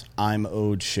ass I'm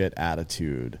owed shit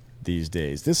attitude these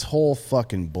days. This whole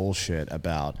fucking bullshit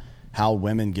about how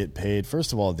women get paid.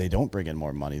 First of all, they don't bring in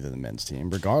more money than the men's team,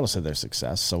 regardless of their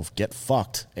success. So get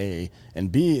fucked, A.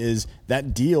 And B is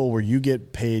that deal where you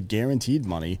get paid guaranteed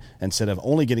money instead of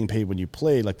only getting paid when you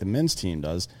play like the men's team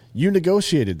does. You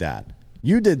negotiated that.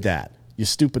 You did that, you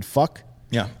stupid fuck.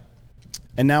 Yeah.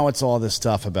 And now it's all this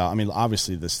stuff about, I mean,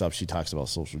 obviously the stuff she talks about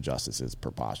social justice is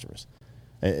preposterous.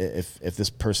 If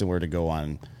this person were to go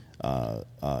on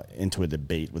into a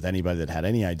debate with anybody that had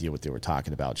any idea what they were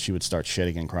talking about, she would start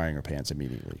shitting and crying her pants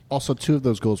immediately. Also, 2 of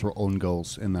those goals were own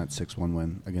goals in that 6-1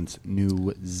 win against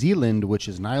New Zealand, which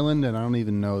is an island, and I don't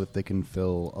even know if they can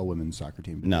fill a women's soccer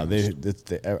team. No,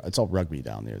 it's all rugby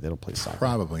down there. They don't play soccer.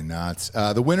 Probably not.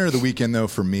 The winner of the weekend, though,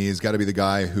 for me, has got to be the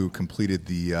guy who completed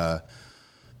the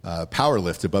power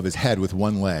lift above his head with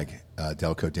one leg,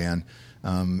 Delco Dan.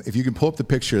 If you can pull up the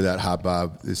picture of that hot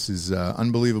bob, this is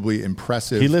unbelievably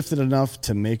impressive. He lifted enough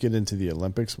to make it into the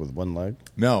Olympics with one leg?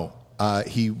 No.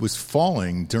 He was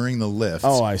falling during the lift.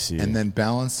 Oh, I see. And then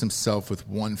balanced himself with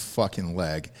one fucking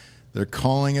leg. They're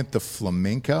calling it the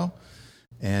flamenco.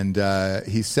 And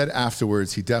he said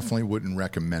afterwards he definitely wouldn't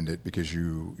recommend it because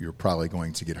you're probably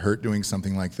going to get hurt doing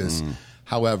something like this.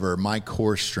 However, my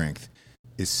core strength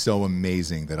is so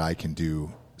amazing that I can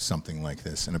do something like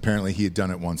this. And apparently he had done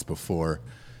it once before.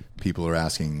 People are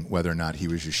asking whether or not he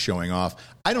was just showing off.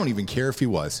 I don't even care if he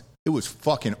was. It was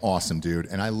fucking awesome, dude.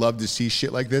 And I love to see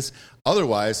shit like this.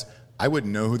 Otherwise, I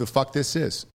wouldn't know who the fuck this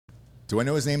is. Do I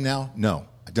know his name now? No,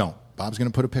 I don't. Bob's going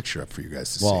to put a picture up for you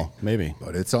guys to see. Well, maybe.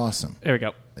 But it's awesome. There we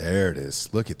go. There it is.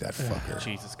 Look at that fucker.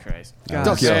 Jesus Christ. God,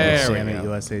 There so we Sam go. at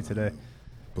USA Today.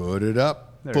 Put it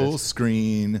up. There it Full is.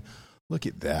 screen. Look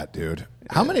at that, dude.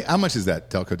 How much is that,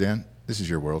 Delco Dan? This is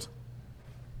your world.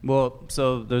 Well,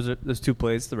 so there's 2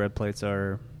 plates. The red plates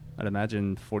are, I'd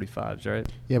imagine, 45s, right?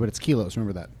 Yeah, but it's kilos.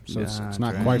 Remember that. So it's Yeah,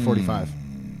 not right. quite 45.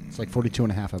 It's like 42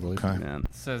 and a half, I believe. Okay. Yeah. It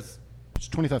says It's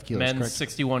 25 kilos, men's correct?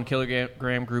 61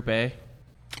 kilogram Group A.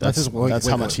 That's his weight- how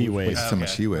weight- much he weighs. That's how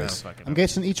much he weighs. I'm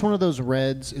guessing each one of those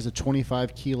reds is a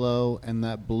 25 kilo, and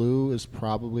that blue is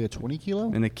probably a 20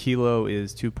 kilo. And the kilo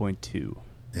is 2.2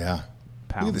 Yeah. Look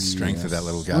pounds. at the strength of that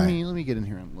little guy. Let me get in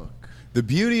here and look. The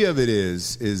beauty of it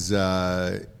is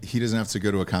he doesn't have to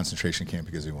go to a concentration camp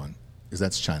because he won. Because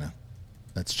that's China.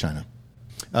 That's China.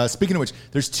 Speaking of which,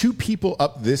 there's 2 people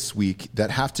up this week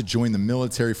that have to join the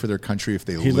military for their country if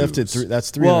they lose. He lifted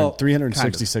that's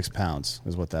 366 pounds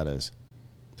is what that is.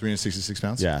 366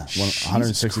 pounds? Yeah, Jesus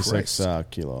 166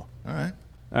 Christ. kilo. All right.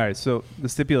 All right, so the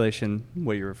stipulation,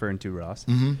 what you're referring to, Ross,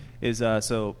 Mm-hmm. is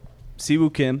so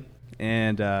Siwoo Kim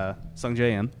and Sung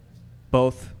Jae Im,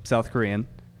 both South Korean.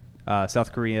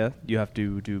 South Korea, you have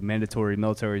to do mandatory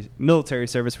military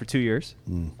service for 2 years,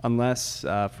 unless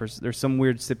there's some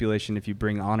weird stipulation if you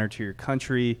bring honor to your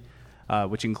country,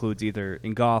 which includes either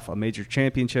in golf a major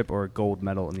championship or a gold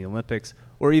medal in the Olympics,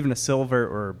 or even a silver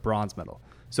or bronze medal.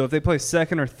 So if they place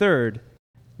second or third,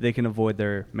 they can avoid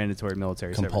their mandatory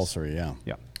military Compulsory, yeah. service.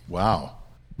 Yeah. Wow.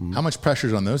 How much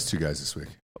pressure's on those 2 guys this week?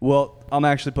 Well, I'm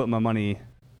actually putting my money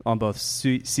on both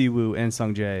Siwoo and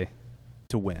Sung Jae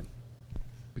to win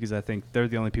because I think they're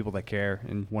the only people that care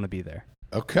and want to be there.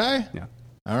 Okay. Yeah.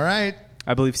 All right.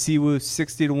 I believe Siwoo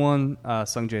 60-1,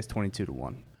 Sung Jae is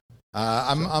 22-1.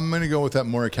 I'm going to go with that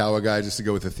Morikawa guy just to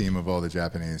go with the theme of all the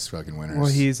Japanese fucking winners. Well,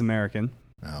 he's American.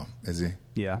 Oh, is he?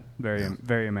 Yeah,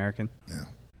 very American. Yeah.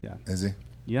 Yeah. Is he?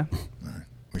 Yeah. All right.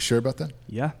 We sure about that?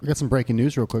 Yeah. We got some breaking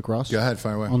news real quick, Ross. Go ahead,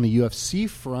 fire away. On the UFC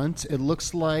front, it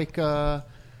looks like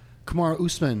Kamaru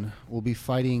Usman will be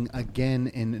fighting again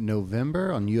in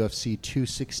November on UFC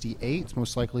 268,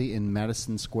 most likely in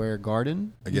Madison Square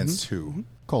Garden. Against who?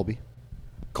 Colby.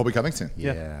 Colby Covington.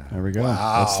 Yeah. There we go.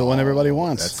 Wow. That's the one everybody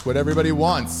wants. That's what everybody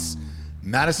wants.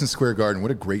 Madison Square Garden.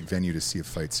 What a great venue to see a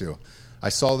fight, too. I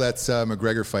saw that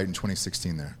McGregor fight in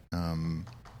 2016 there,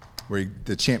 where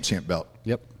the champ belt.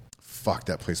 Yep. Fuck,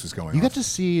 that place was going You off. got to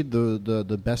see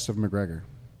the best of McGregor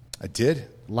I did.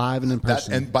 live and in That,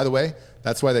 person. and by the way,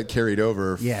 that's why that carried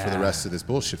over for Yeah. the rest of this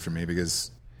bullshit for me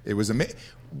because it was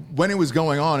when it was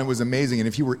going on, it was amazing. And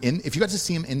if you got to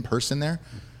see him in person there,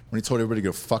 when he told everybody to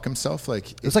go fuck himself,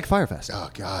 like it was like Firefest. oh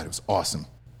god, it was awesome,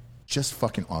 just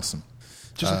fucking awesome.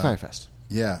 Just like Firefest.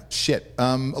 Yeah, shit.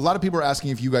 A lot of people are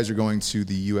asking if you guys are going to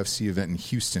the UFC event in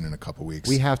Houston in a couple weeks.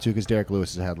 We have to because Derek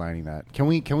Lewis is headlining that. Can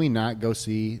we not go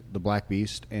see the Black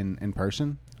Beast in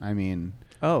person? I mean,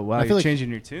 Oh, wow. I feel You're like- changing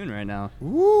your tune right now.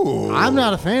 Ooh. I'm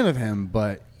not a fan of him,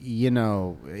 but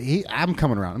I'm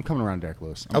coming around. I'm coming around, Derek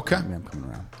Lewis. I'm coming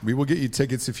around. We will get you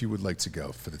tickets if you would like to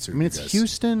go for the 2 I mean, of it's you guys.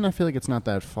 Houston. I feel like it's not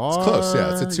that far. It's close,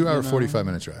 yeah. It's a 2 hour, you know?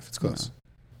 45-minute drive. It's close.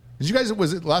 Did you guys,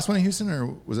 was it the last one in Houston or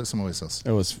was it somewhere else?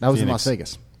 It was That was in Phoenix. Las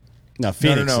Vegas. No,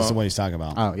 Phoenix no. is the one he's talking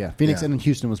about. Oh yeah, Phoenix Yeah. and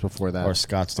Houston was before that. Or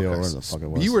Scottsdale, or whatever the fuck it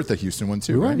was. You were at the Houston one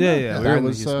too, We were? right? Yeah, yeah. we were that in the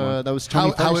was Houston one. that was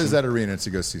Tony How is Ferguson. that arena to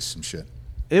go see some shit?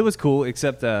 It was cool,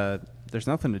 except there's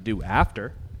nothing to do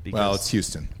after. Because Well, it's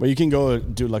Houston. Well, you can go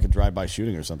do like a drive-by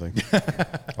shooting or something.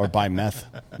 Or buy meth.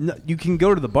 No, you can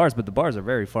go to the bars, but the bars are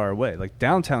very far away. Like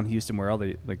downtown Houston, where all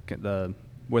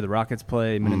where the Rockets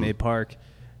play, Minute Maid Park.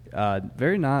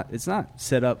 It's not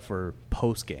set up for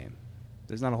post game.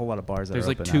 There's not a whole lot of bars that There's are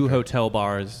like open 2 after. hotel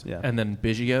bars Yeah. and then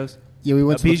Biggio's. Yeah, we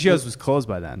went to Biggio's was closed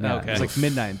by then. Yeah. Okay. It was like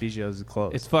midnight and Biggio's was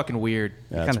closed. It's fucking weird.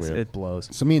 Yeah, it's weird. It blows.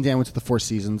 So me and Dan went to the Four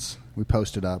Seasons. We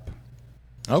posted up.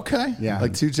 Okay. Yeah.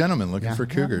 Like 2 gentlemen looking for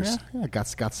cougars. Yeah.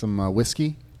 Got some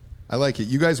whiskey. I like it.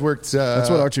 You guys worked That's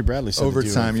what Archie Bradley said to do in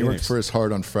overtime. You worked Phoenix. for us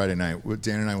hard on Friday night.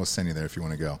 Dan and I will send you there if you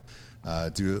want to go.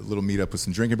 do a little meetup with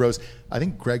some drinking bros. I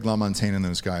think Greg LaMontagne and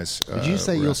those guys. Did you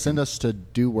say you'll send us to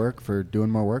do work for doing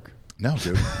more work? No,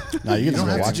 dude. No, you don't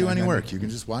have to do any work. You can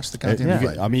just watch the goddamn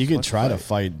fight. I mean, you can try to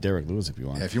fight Derek Lewis if you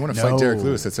want. Yeah, if you want to fight Derek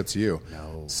Lewis, that's up to you.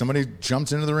 No. Somebody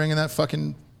jumped into the ring in that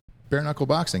fucking bare knuckle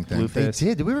boxing thing. They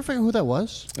did. Did we ever figure out who that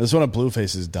was? It was one of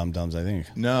Blueface's dum-dums, I think.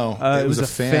 No, it was a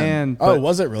fan. Oh,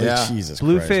 was it really? Yeah. Jesus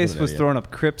Christ. Blueface was throwing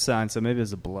up Crip signs, so maybe it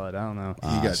was the blood. I don't know.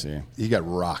 He got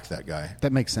rocked, that guy.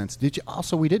 That makes sense. Did you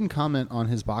also? We didn't comment on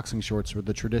his boxing shorts with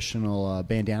the traditional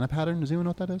bandana pattern. Does anyone know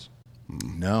what that is?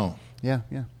 No. Yeah.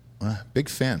 Big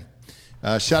fan.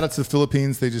 Shout out to the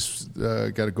Philippines. They just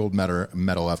got a gold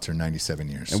medal after 97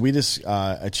 years. And we just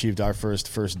achieved our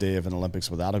first day of an Olympics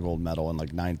without a gold medal in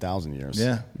like 9,000 years.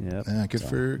 Yeah. Yep.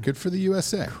 Good for the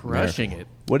USA. Crushing it.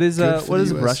 What is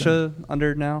USA. Russia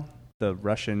under now? The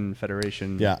Russian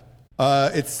Federation. Yeah.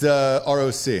 It's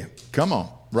ROC. Come on.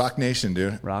 Rock Nation,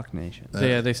 dude. Rock Nation.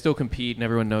 Yeah, they still compete, and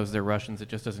everyone knows they're Russians. It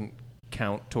just doesn't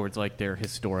count towards like their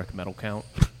historic medal count.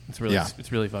 It's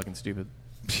really fucking stupid.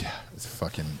 Yeah, it's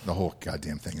the whole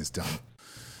goddamn thing is dumb.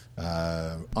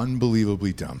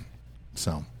 Unbelievably dumb.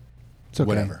 So, It's okay.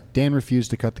 whatever. Dan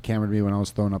refused to cut the camera to me when I was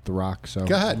throwing up the rock. So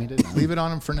Go ahead. Leave it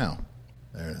on him for now.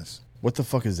 There it is. What the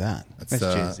fuck is that? That's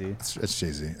Jay-Z. It's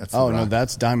Jay-Z. That's Oh, The no, Rock.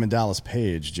 that's Diamond Dallas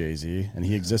Page, Jay-Z, and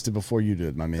he existed before you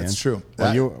did, my man. That's true.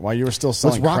 While you were still was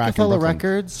selling crack in Rockefeller Brooklyn.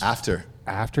 Records After.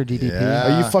 DDP?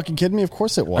 Yeah. Are you fucking kidding me? Of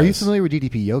course it was. Are you familiar with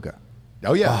DDP Yoga?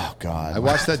 Oh, yeah. Oh, God. I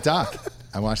watched that doc.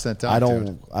 I I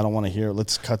don't want to hear.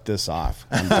 Let's cut this off.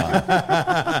 I'm done.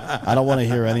 I don't want to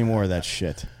hear any more of that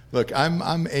shit. Look, I'm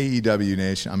AEW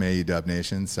Nation. I'm AEW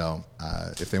Nation. So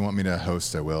if they want me to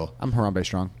host, I will. I'm Harambe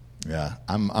Strong. Yeah,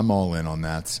 I'm all in on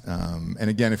that. And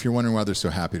again, if you're wondering why they're so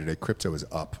happy today, crypto is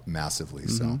up massively.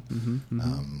 So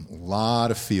a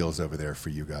lot of feels over there for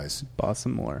you guys. Bought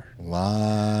some more. A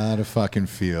lot of fucking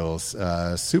feels.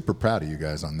 Super proud of you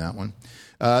guys on that one.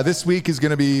 This week is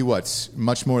going to be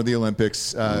much more of the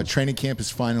Olympics. Training camp is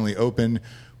finally open.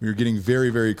 We are getting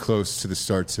very, very close to the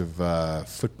starts of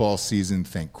football season.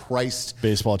 Thank Christ.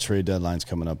 Baseball trade deadline's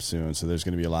coming up soon, so there's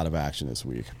going to be a lot of action this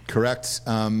week. Correct.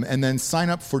 And then sign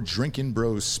up for Drinkin'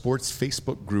 Bros Sports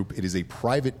Facebook group. It is a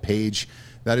private page.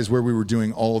 That is where we were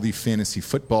doing all the fantasy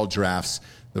football drafts.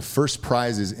 The first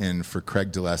prize is in for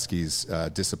Craig Dulesky's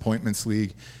Disappointments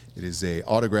League. It is a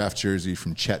autographed jersey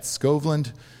from Chet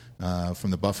Skovland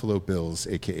from the Buffalo Bills,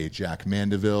 a.k.a. Jack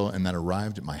Mandeville, and that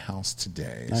arrived at my house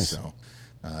today. Nice. So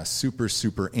super,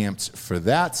 super amped for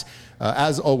that.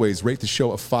 As always, rate the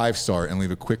show a 5-star and leave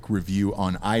a quick review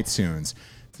on iTunes.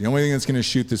 It's the only thing that's going to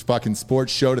shoot this fucking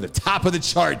sports show to the top of the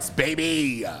charts,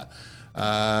 baby.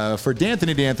 For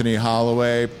D'Anthony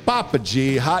Holloway, Papa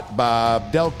G, Hot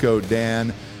Bob, Delco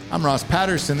Dan, I'm Ross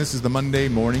Patterson. This is the Monday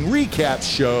Morning Recap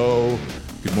Show.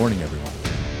 Good morning, everyone.